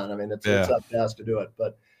that done. I mean, it's up to us to do it.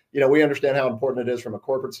 But we understand how important it is from a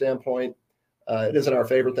corporate standpoint. It isn't our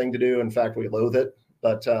favorite thing to do. In fact, we loathe it.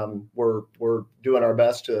 But we're doing our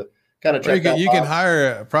best to kind of check that. You can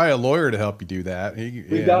hire probably a lawyer to help you do that.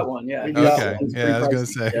 We've got one, yeah. Okay, yeah, I was going to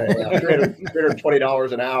say.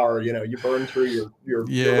 $320 an hour. You burn through your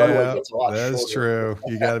runway gets a lot shorter. That's true.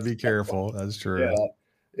 You got to be careful. That's true.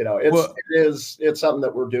 It's something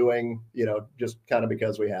that we're doing. Just kind of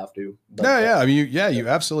because we have to. But, I mean, you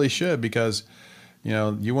absolutely should, because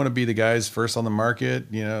you want to be the guys first on the market.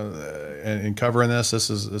 And covering this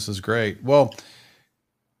is great. Well,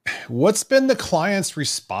 what's been the client's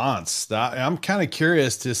response? I'm kind of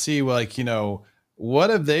curious to see, what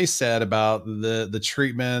have they said about the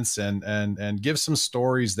treatments, and give some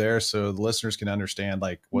stories there so the listeners can understand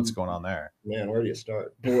what's going on there. Man, where do you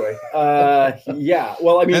start? Boy. Yeah.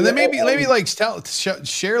 Well, I mean, and then maybe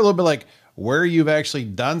share a little bit where you've actually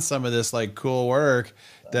done some of this cool work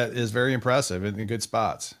that is very impressive in good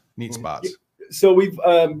spots, neat spots. So we've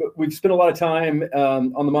spent a lot of time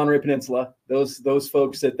on the Monterey Peninsula. Those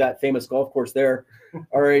folks at that famous golf course there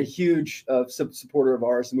are a huge supporter of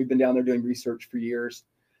ours, and we've been down there doing research for years.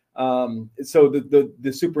 So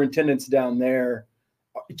the superintendents down there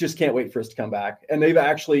just can't wait for us to come back, and they've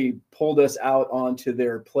actually pulled us out onto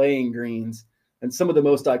their playing greens and some of the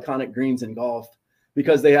most iconic greens in golf,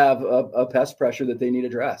 because they have a pest pressure that they need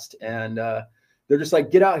addressed, and they're just like,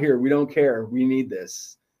 get out here, we don't care, we need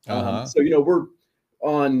this. So, we're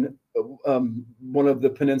on one of the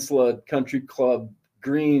Peninsula Country Club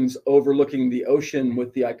greens overlooking the ocean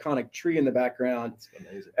with the iconic tree in the background. That's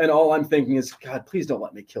amazing. And all I'm thinking is, God, please don't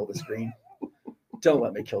let me kill this green. Don't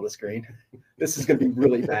let me kill this green. This is going to be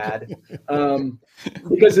really bad.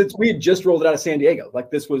 Because we had just rolled it out of San Diego.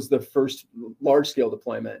 This was the first large scale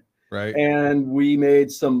deployment. Right. And we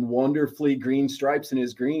made some wonderfully green stripes in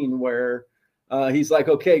his green where he's like,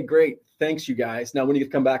 okay, great. Thanks, you guys. Now we need to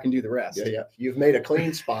come back and do the rest. Yeah. You've made a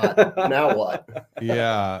clean spot. Now what?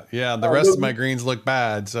 Yeah. The rest of my greens look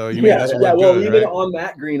bad. So you made this work well, good, even right? on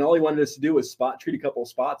that green, all he wanted us to do was treat a couple of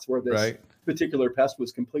spots where this particular pest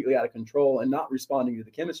was completely out of control and not responding to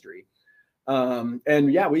the chemistry.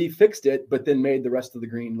 We fixed it, but then made the rest of the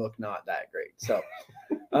green look not that great. So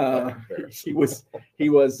he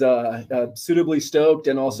was suitably stoked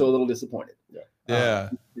and also a little disappointed.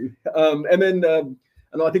 And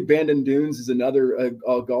then I think Bandon Dunes is another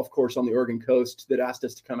golf course on the Oregon coast that asked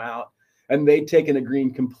us to come out, and they'd taken a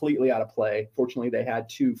green completely out of play. Fortunately, they had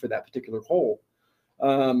two for that particular hole.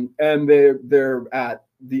 And they're at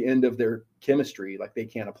the end of their chemistry, they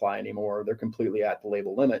can't apply anymore. They're completely at the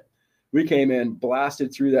label limit. We came in,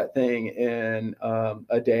 blasted through that thing in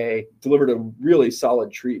a day, delivered a really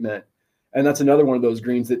solid treatment. And that's another one of those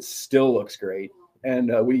greens that still looks great.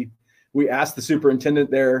 And we asked the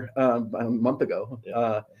superintendent there a month ago,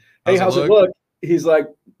 hey, how's it look? He's like,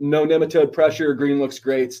 no nematode pressure. Green looks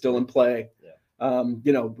great. Still in play.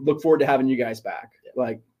 Look forward to having you guys back.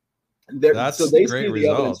 So they see the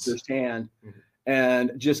evidence firsthand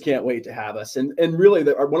and just can't wait to have us. And really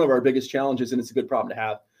one of our biggest challenges, and it's a good problem to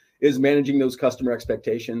have, is managing those customer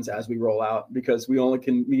expectations as we roll out, because we only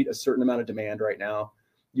can meet a certain amount of demand right now.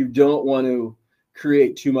 You don't want to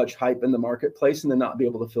create too much hype in the marketplace and then not be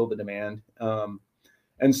able to fill the demand.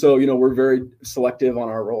 And so, we're very selective on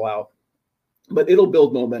our rollout, but it'll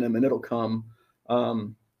build momentum and it'll come.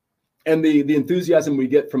 And the enthusiasm we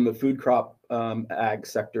get from the food crop ag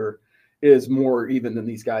sector is more even than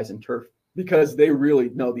these guys in turf, because they really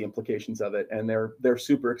know the implications of it. And they're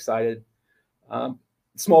super excited.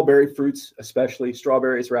 Small berry fruits, especially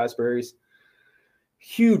strawberries, raspberries,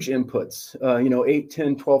 huge inputs, $8,000,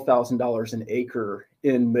 $10,000, $12,000 an acre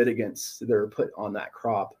in mitigants that are put on that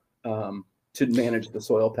crop to manage the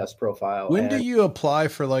soil pest profile. When do you apply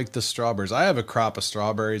for the strawberries? I have a crop of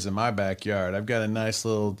strawberries in my backyard. I've got a nice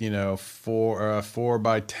little, 4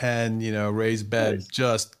 by 10, raised bed,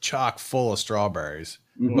 just chock full of strawberries.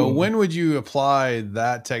 But when would you apply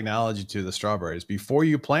that technology to the strawberries? Before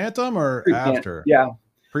you plant them or after? Yeah.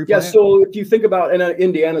 Pre-plant? Yeah. So if you think about, and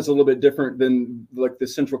Indiana is a little bit different than like the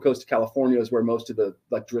central coast of California is where most of the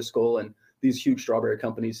like Driscoll and these huge strawberry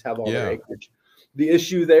companies have all their acreage. The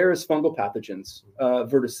issue there is fungal pathogens,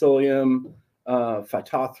 verticillium,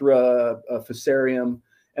 Phytophthora, Fusarium,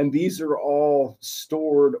 and these are all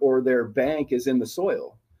stored or their bank is in the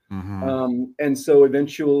soil. And so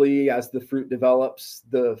eventually as the fruit develops,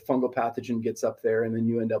 the fungal pathogen gets up there and then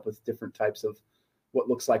you end up with different types of what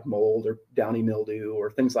looks like mold or downy mildew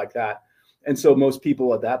or things like that. And so most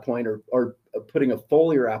people at that point are putting a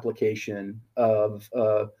foliar application of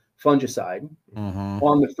fungicide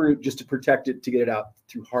on the fruit just to protect it, to get it out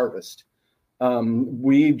through harvest.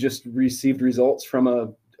 We just received results from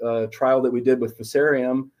a trial that we did with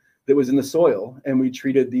Fusarium that was in the soil, and we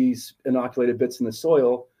treated these inoculated bits in the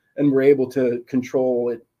soil and were able to control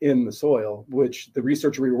it in the soil, which the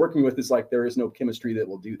researcher we were working with is like, there is no chemistry that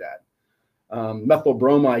will do that. Methyl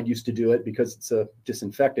bromide used to do it because it's a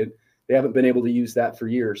disinfectant. They haven't been able to use that for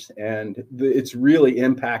years, and it's really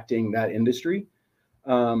impacting that industry.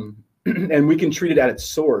 And we can treat it at its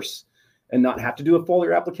source and not have to do a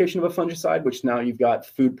foliar application of a fungicide, which now you've got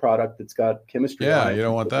food product that's got chemistry. Yeah, on it. you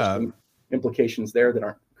don't want that. Implications there that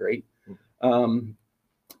aren't great.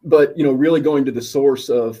 But really going to the source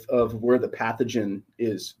of where the pathogen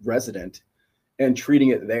is resident and treating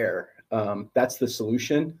it there. That's the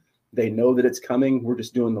solution. They know that it's coming. We're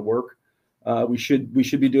just doing the work. We should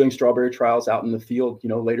be doing strawberry trials out in the field,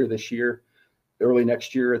 later this year, early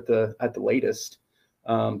next year at the latest.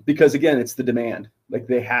 Because again, it's the demand. Like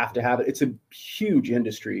they have to have it. It's a huge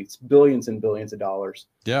industry. It's billions and billions of dollars.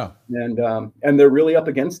 Yeah. And they're really up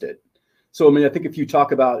against it. So, I mean, I think if you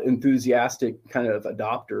talk about enthusiastic kind of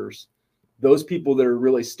adopters, those people that are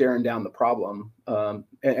really staring down the problem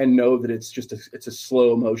and know that it's just it's a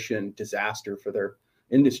slow motion disaster for their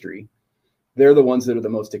industry, they're the ones that are the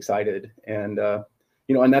most excited. And,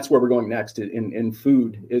 and that's where we're going next in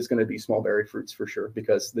food is going to be small berry fruits for sure,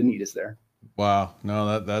 because the need is there. Wow.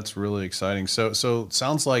 No, that's really exciting. So it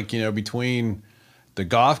sounds like, between the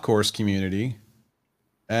golf course community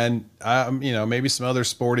and, maybe some other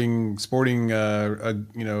sporting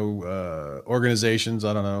organizations,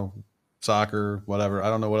 I don't know, soccer, whatever. I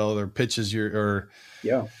don't know what other pitches you're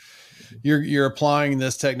applying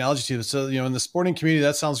this technology to. So, in the sporting community,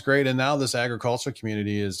 that sounds great. And now this agricultural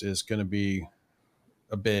community is going to be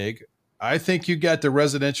a big. I think you got the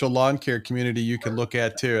residential lawn care community you can look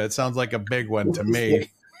at too. It sounds like a big one to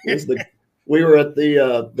me. We were at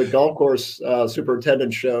the golf course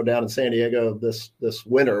superintendent show down in San Diego this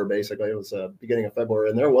winter. Basically, it was beginning of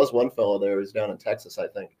February, and there was one fellow there who's down in Texas, I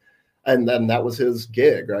think, and then that was his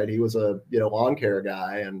gig, right? He was a lawn care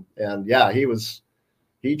guy, and yeah,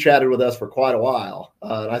 he chatted with us for quite a while.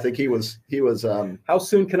 And I think he was how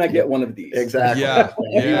soon can I get one of these? Exactly. Yeah.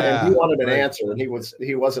 And he wanted an answer, and he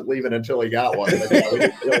wasn't leaving until he got one. But,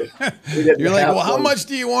 you're like, well, how much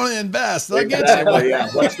do you want to invest? I'll get you. Yeah.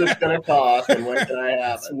 What's this going to cost, and when can I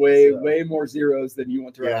have it? It's way more zeros than you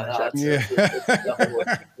want to write on a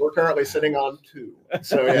check. We're currently sitting on 2.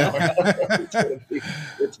 So yeah,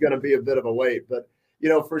 it's going to be a bit of a wait. But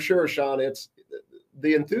for sure, Sean, it's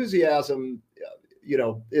the enthusiasm.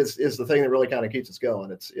 Is the thing that really kind of keeps us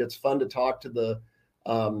going. It's fun to talk to the,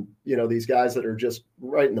 these guys that are just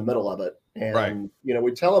right in the middle of it. And, right.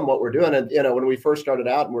 We tell them what we're doing. And, when we first started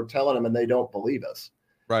out and we're telling them and they don't believe us,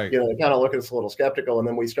 right. They kind of look at us a little skeptical. And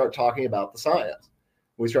then we start talking about the science.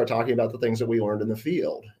 We start talking about the things that we learned in the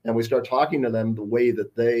field. And we start talking to them the way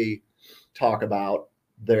that they talk about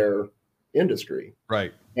their industry.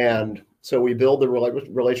 Right. And so we build the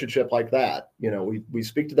relationship like that. We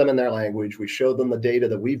speak to them in their language. We show them the data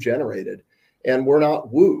that we've generated, and we're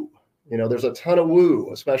not woo. There's a ton of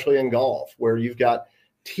woo, especially in golf, where you've got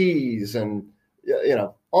tees and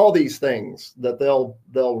all these things that they'll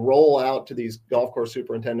roll out to these golf course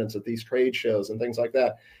superintendents at these trade shows and things like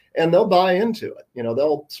that, and they'll buy into it.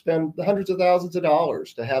 They'll spend hundreds of thousands of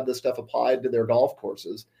dollars to have this stuff applied to their golf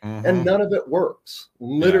courses, and none of it works.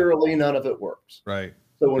 Literally, none of it works. Right.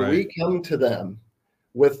 So when we come to them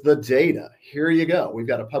with the data, here you go. We've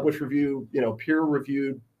got a published review,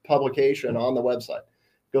 peer-reviewed publication on the website.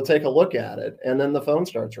 Go take a look at it, and then the phone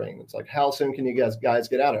starts ringing. It's like, how soon can you guys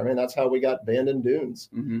get out? I mean, that's how we got Bandon Dunes,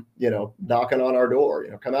 knocking on our door.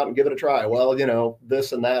 Come out and give it a try. Well,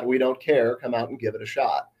 this and that, we don't care. Come out and give it a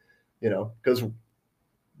shot. Because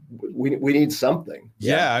we need something.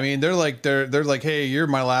 Yeah, I mean, they're like, hey, you're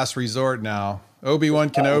my last resort now. Obi-Wan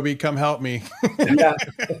Kenobi, come help me. Yeah.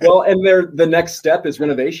 Well, and the next step is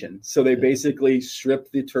renovation. So they basically strip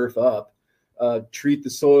the turf up, treat the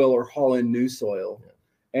soil or haul in new soil.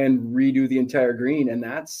 and redo the entire green. And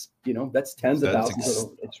that's, that's tens of thousands.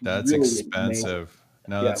 That's really expensive. amazing.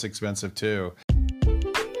 No, that's expensive too.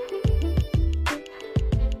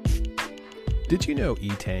 Did you know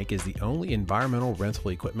E-Tank is the only environmental rental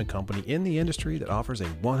equipment company in the industry that offers a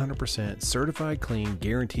 100% certified clean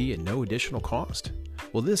guarantee at no additional cost?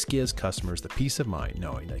 Well, this gives customers the peace of mind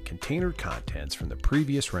knowing that container contents from the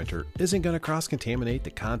previous renter isn't going to cross-contaminate the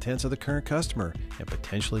contents of the current customer and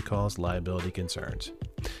potentially cause liability concerns.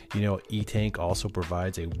 E-Tank also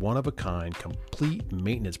provides a one-of-a-kind complete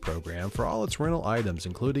maintenance program for all its rental items,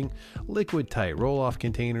 including liquid-tight roll-off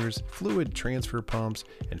containers, fluid transfer pumps,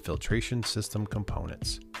 and filtration system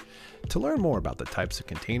components. To learn more about the types of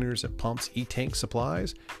containers and pumps E-Tank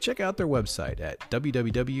supplies, check out their website at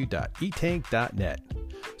www.etank.net.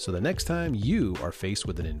 So the next time you are faced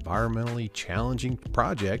with an environmentally challenging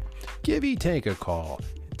project, give E-Tank a call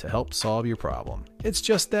to help solve your problem. It's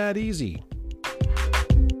just that easy.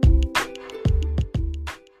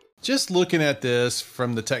 Just looking at this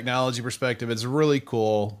from the technology perspective, it's really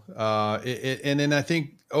cool. And then I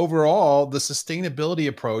think overall, the sustainability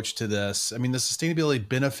approach to this, the sustainability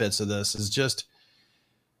benefits of this is just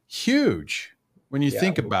huge when you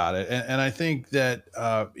think about it. And I think that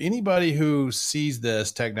anybody who sees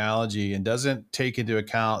this technology and doesn't take into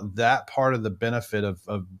account that part of the benefit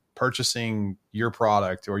of purchasing your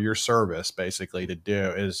product or your service basically to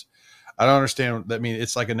do is, I don't understand.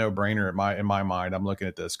 It's like a no-brainer in my mind. I'm looking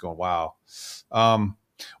at this going, wow. Well,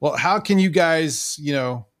 how can you guys,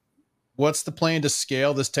 what's the plan to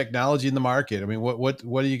scale this technology in the market? What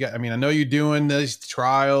do you got? I know you're doing these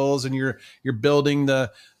trials and you're building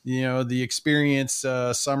the experience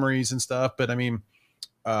summaries and stuff, but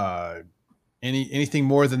anything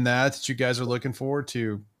more than that you guys are looking for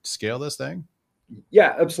to scale this thing?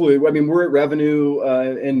 Yeah, absolutely. We're at revenue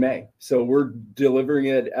in May, so we're delivering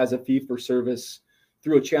it as a fee for service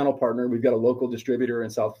through a channel partner. We've got a local distributor in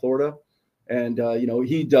South Florida, and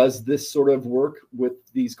he does this sort of work with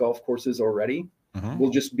these golf courses already.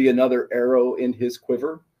 We'll just be another arrow in his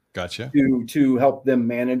quiver. Gotcha. To help them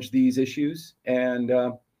manage these issues, and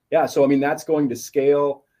so that's going to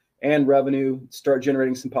scale and revenue, start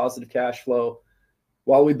generating some positive cash flow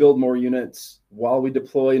while we build more units, while we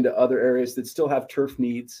deploy into other areas that still have turf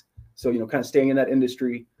needs. So, kind of staying in that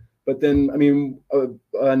industry. But then,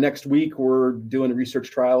 next week we're doing a research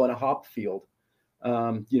trial in a hop field.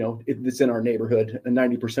 It's in our neighborhood, and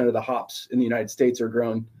 90% of the hops in the United States are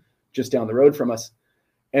grown just down the road from us.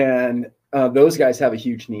 And those guys have a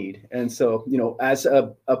huge need. And so, as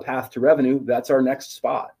a path to revenue, that's our next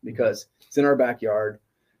spot because it's in our backyard.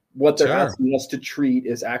 What they're asking us to treat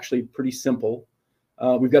is actually pretty simple.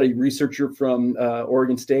 We've got a researcher from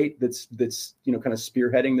Oregon State that's kind of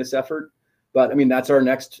spearheading this effort, but that's our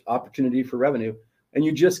next opportunity for revenue. And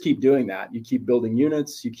you just keep doing that. You keep building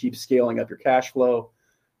units. You keep scaling up your cash flow.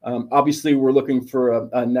 Obviously, we're looking for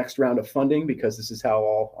a next round of funding because this is how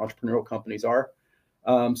all entrepreneurial companies are.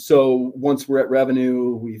 So once we're at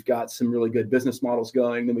revenue, we've got some really good business models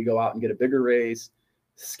going. Then we go out and get a bigger raise,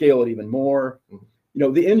 scale it even more.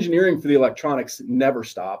 The engineering for the electronics never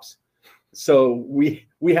stops. So we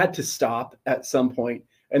had to stop at some point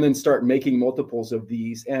and then start making multiples of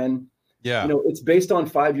these. And, it's based on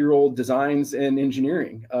 5-year-old designs and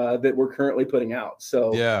engineering that we're currently putting out.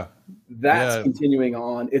 So that's continuing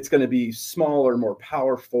on. It's going to be smaller, more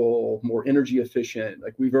powerful, more energy efficient.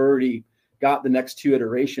 Like we've already got the next 2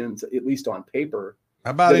 iterations, at least on paper.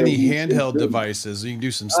 How about any handheld devices? You can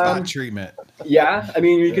do some spot treatment. Yeah.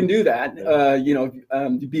 You can do that.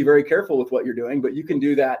 Be very careful with what you're doing, but you can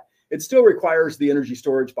do that. It still requires the energy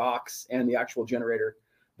storage box and the actual generator,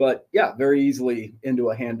 but very easily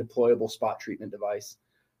into a hand deployable spot treatment device.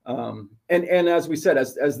 And as we said,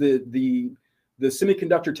 as the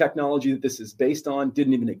semiconductor technology that this is based on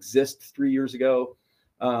didn't even exist 3 years ago.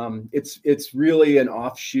 It's really an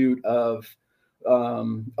offshoot of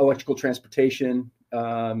electrical transportation.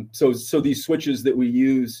 So these switches that we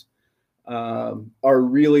use are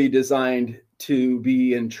really designed to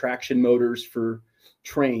be in traction motors for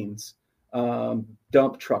trains,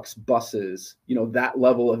 dump trucks, buses, that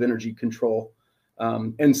level of energy control.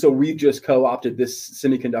 And so we've just co-opted this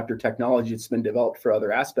semiconductor technology that's been developed for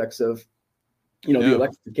other aspects of, the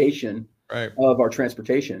electrification of our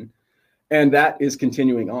transportation. And that is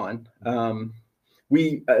continuing on.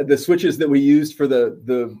 The switches that we used for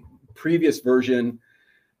the previous version,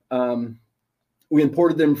 we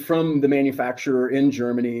imported them from the manufacturer in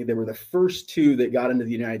Germany. They were the first 2 that got into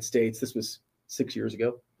the United States. This was 6 years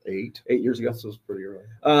ago. 8 years ago. This was pretty early.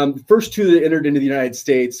 First two that entered into the United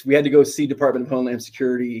States, we had to go see Department of Homeland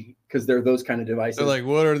Security because they're those kind of devices. They're like,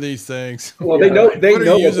 what are these things? Well, they know what they're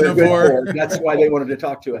using them for. That's why they wanted to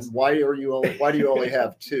talk to us. Why do you only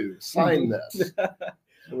have 2? Sign this.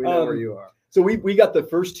 So we know where you are. So we got the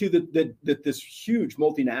first two that this huge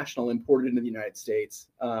multinational imported into the United States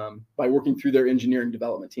by working through their engineering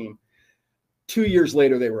development team. 2 years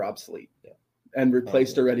later, they were obsolete and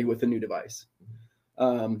replaced already with a new device.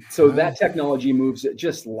 So that technology moves at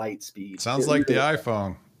just light speed. Sounds like the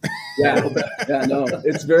iPhone. Yeah, no,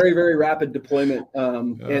 it's very, very rapid deployment.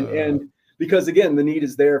 And because again, the need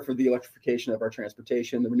is there for the electrification of our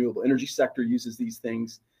transportation. The renewable energy sector uses these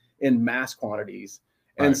things in mass quantities.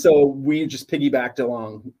 And so we just piggybacked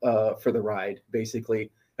along for the ride, basically,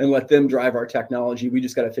 and let them drive our technology. We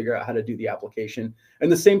just got to figure out how to do the application.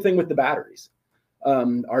 And the same thing with the batteries.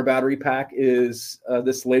 Our battery pack is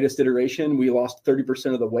this latest iteration. We lost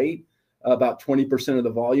 30% of the weight, about 20% of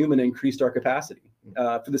the volume, and increased our capacity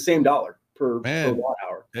for the same dollar per watt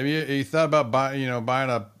hour. Have you thought about buying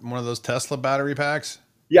one of those Tesla battery packs?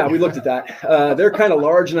 Yeah, we looked at that. They're kind of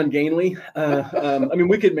large and ungainly. I mean,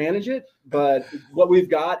 we could manage it, but what we've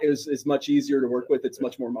got is much easier to work with. It's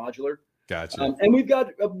much more modular. Gotcha. And we've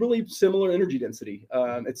got a really similar energy density.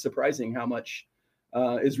 It's surprising how much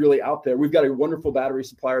is really out there. We've got a wonderful battery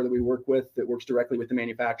supplier that we work with that works directly with the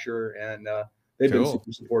manufacturer, and they've been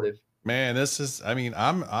super supportive. Man, this is, I mean,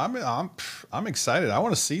 I'm excited. I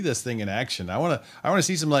want to see this thing in action. I want to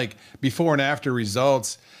see some like before and after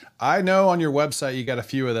results. I know on your website you got a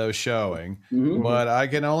few of those showing, but I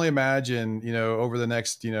can only imagine, over the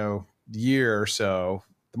next, year or so,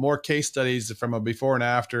 the more case studies from a before and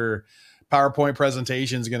after PowerPoint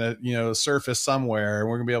presentation is going to, surface somewhere, and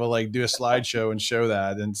we're gonna be able to like do a slideshow and show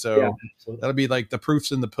that. And so that'll be like the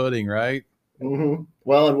proof's in the pudding, right?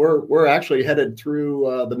 Well, and we're actually headed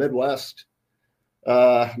through the Midwest.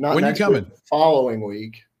 Not when next you coming? Week, following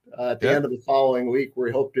week. At the end of the following week,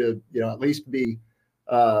 we hope to, at least be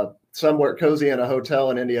somewhere cozy in a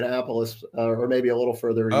hotel in Indianapolis, or maybe a little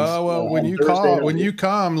further east. Oh well, when you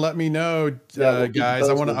come, let me know, guys.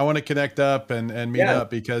 I want to connect up and meet up,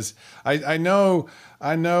 because I know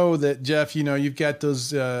that Jeff, you've got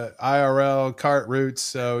those IRL cart routes,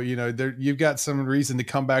 so you've got some reason to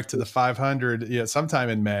come back to the 500 sometime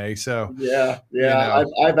in May. So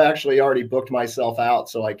I've actually already booked myself out,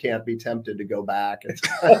 so I can't be tempted to go back.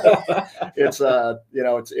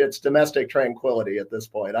 It's domestic tranquility at this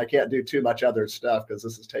point. I can't do too much other stuff because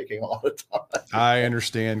this is taking a lot of time. I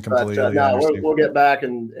understand completely. But, we'll get back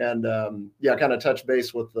and kind of touch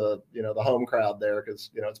base with the home crowd there, because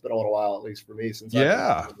it's been a little while, at least for me, since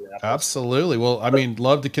Yeah, absolutely. Well, I mean,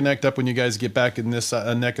 love to connect up when you guys get back in this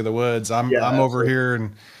neck of the woods. I'm over here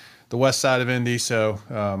in the west side of Indy, so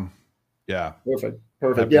perfect.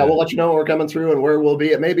 We'll let you know when we're coming through and where we'll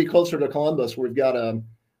be. It may be closer to Columbus. We've got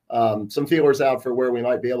some feelers out for where we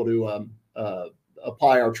might be able to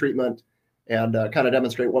apply our treatment and kind of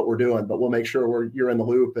demonstrate what we're doing. But we'll make sure you're in the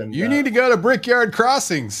loop. And you need to go to Brickyard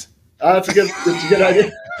Crossings. That's a good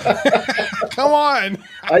idea. Come on.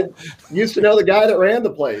 I used to know the guy that ran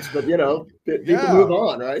the place, but people move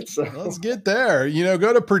on, right? So let's get there.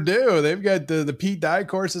 Go to Purdue. They've got the Pete Dye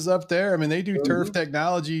courses up there. I mean, they do turf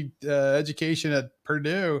technology education at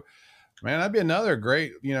Purdue. Man, that'd be another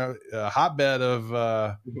great, hotbed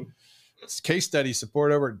of case study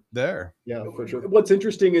support over there. Yeah, for sure. What's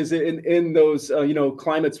interesting is in those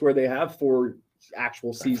climates where they have 4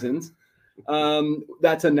 actual seasons,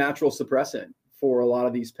 that's a natural suppressant for a lot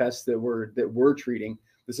of these pests that we're treating.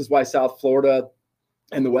 This is why South Florida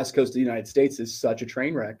and the West Coast of the United States is such a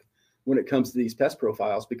train wreck when it comes to these pest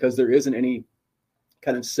profiles, because there isn't any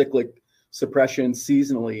kind of cyclic suppression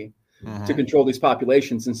seasonally to control these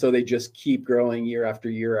populations. And so they just keep growing year after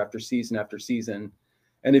year after season after season.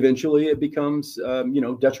 And eventually it becomes,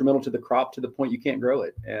 detrimental to the crop to the point you can't grow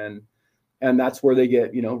it. And that's where they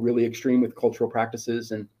get, really extreme with cultural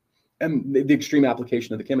practices and the extreme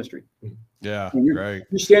application of the chemistry. Yeah, you're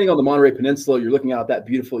standing on the Monterey Peninsula, you're looking out at that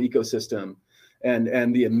beautiful ecosystem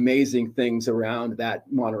and the amazing things around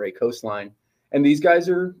that Monterey coastline. And these guys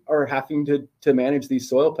are having to manage these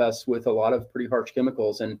soil pests with a lot of pretty harsh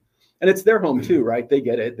chemicals. And it's their home too, right? They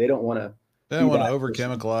get it. They don't want to. They don't want to over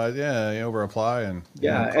chemicalize, over apply, and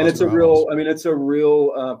and it's a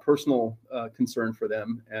real personal concern for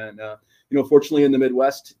them. And fortunately in the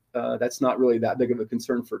Midwest, that's not really that big of a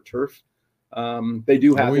concern for turf. They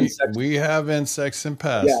do have insects. We have insects and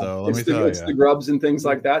pests, so let me tell you, it's the grubs and things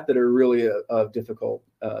like that are really a difficult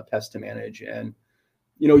pest to manage. And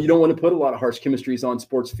you don't want to put a lot of harsh chemistries on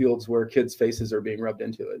sports fields where kids' faces are being rubbed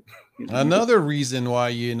into it. Another reason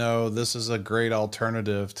why, this is a great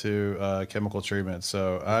alternative to chemical treatment.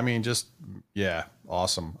 So, I mean,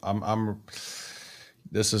 awesome.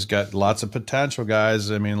 This has got lots of potential,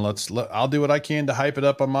 guys. I mean, I'll do what I can to hype it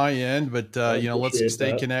up on my end, but let's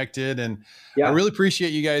stay connected. And I really appreciate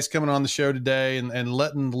you guys coming on the show today and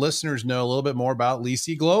letting listeners know a little bit more about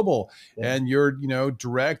Lisi Global and your,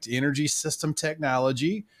 direct energy system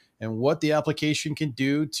technology and what the application can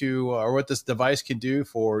do or what this device can do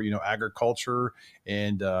for, agriculture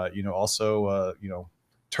and, also,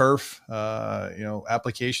 turf,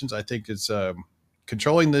 applications. I think it's,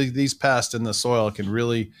 controlling these pests in the soil can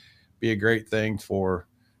really be a great thing for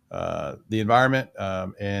the environment.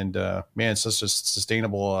 It's such a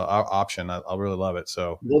sustainable option. I really love it.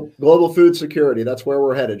 So global food security, that's where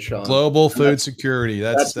we're headed, Sean. Global food security.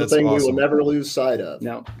 That's the thing awesome. We will never lose sight of.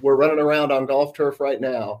 No, we're running around on golf turf right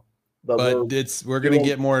now. But we're going to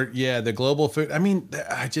get more. Yeah. The global food. I mean,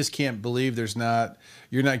 I just can't believe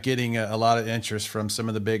you're not getting a lot of interest from some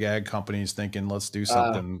of the big ag companies thinking, let's do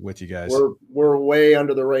something with you guys. We're way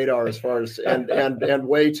under the radar as far as, and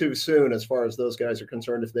way too soon as far as those guys are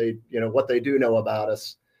concerned. If they, what they do know about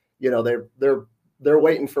us, they're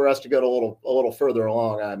waiting for us to get a little further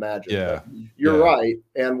along, I imagine. Yeah. But you're right.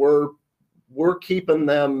 And we're keeping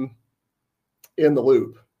them in the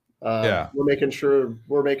loop. We're making sure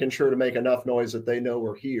to make enough noise that they know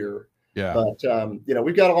we're here. Yeah. But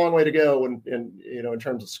we've got a long way to go in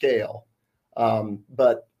terms of scale.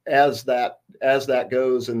 But as that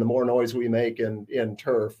goes, and the more noise we make in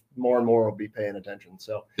turf, more and more will be paying attention.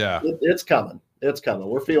 So it's coming. It's coming.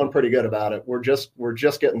 We're feeling pretty good about it. We're just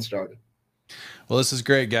getting started. Well, this is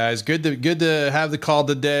great, guys. Good to have the call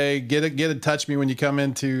today. Get in touch with me when you come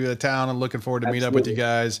into town. I'm looking forward to meet up with you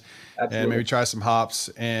guys. And maybe try some hops.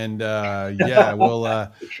 And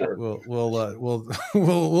we'll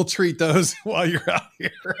treat those while you're out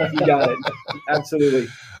here. You got it. Absolutely.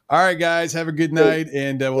 All right, guys. Have a good night,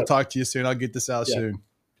 and we'll talk to you soon. I'll get this out soon.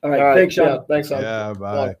 All right. Thanks, Sean. Yeah, thanks, Sean. Yeah.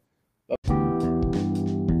 Bye.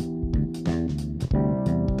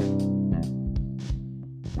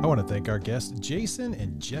 I want to thank our guests Jason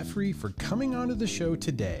and Jeffrey for coming onto the show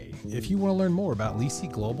today. If you want to learn more about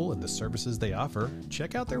Lisi Global and the services they offer,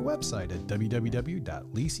 check out their website at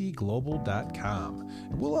www.lisiglobal.com.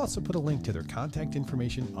 And we'll also put a link to their contact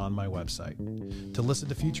information on my website. To listen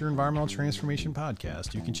to future environmental transformation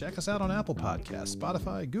podcasts, you can check us out on Apple Podcasts,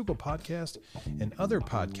 Spotify, Google Podcasts, and other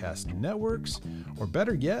podcast networks, or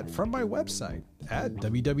better yet, from my website at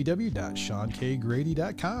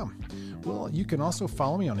www.seankgrady.com. Well, you can also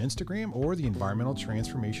follow me on Instagram or the Environmental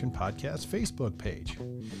Transformation Podcast Facebook page.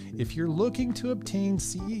 If you're looking to obtain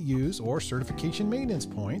CEUs or certification maintenance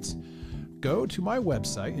points, go to my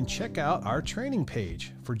website and check out our training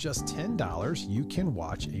page. For just $10, you can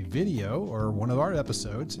watch a video or one of our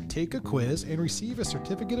episodes, take a quiz, and receive a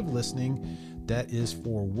certificate of listening that is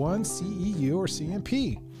for 1 CEU or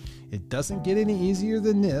CMP. It doesn't get any easier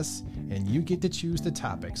than this, and you get to choose the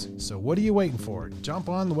topics. So what are you waiting for? Jump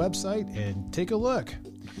on the website and take a look.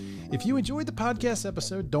 If you enjoyed the podcast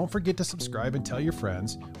episode, don't forget to subscribe and tell your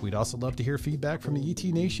friends. We'd also love to hear feedback from the ET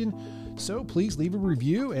Nation, so please leave a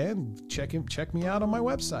review and check me out on my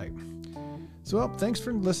website. So, thanks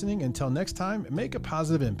for listening. Until next time, make a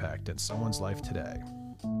positive impact in someone's life today.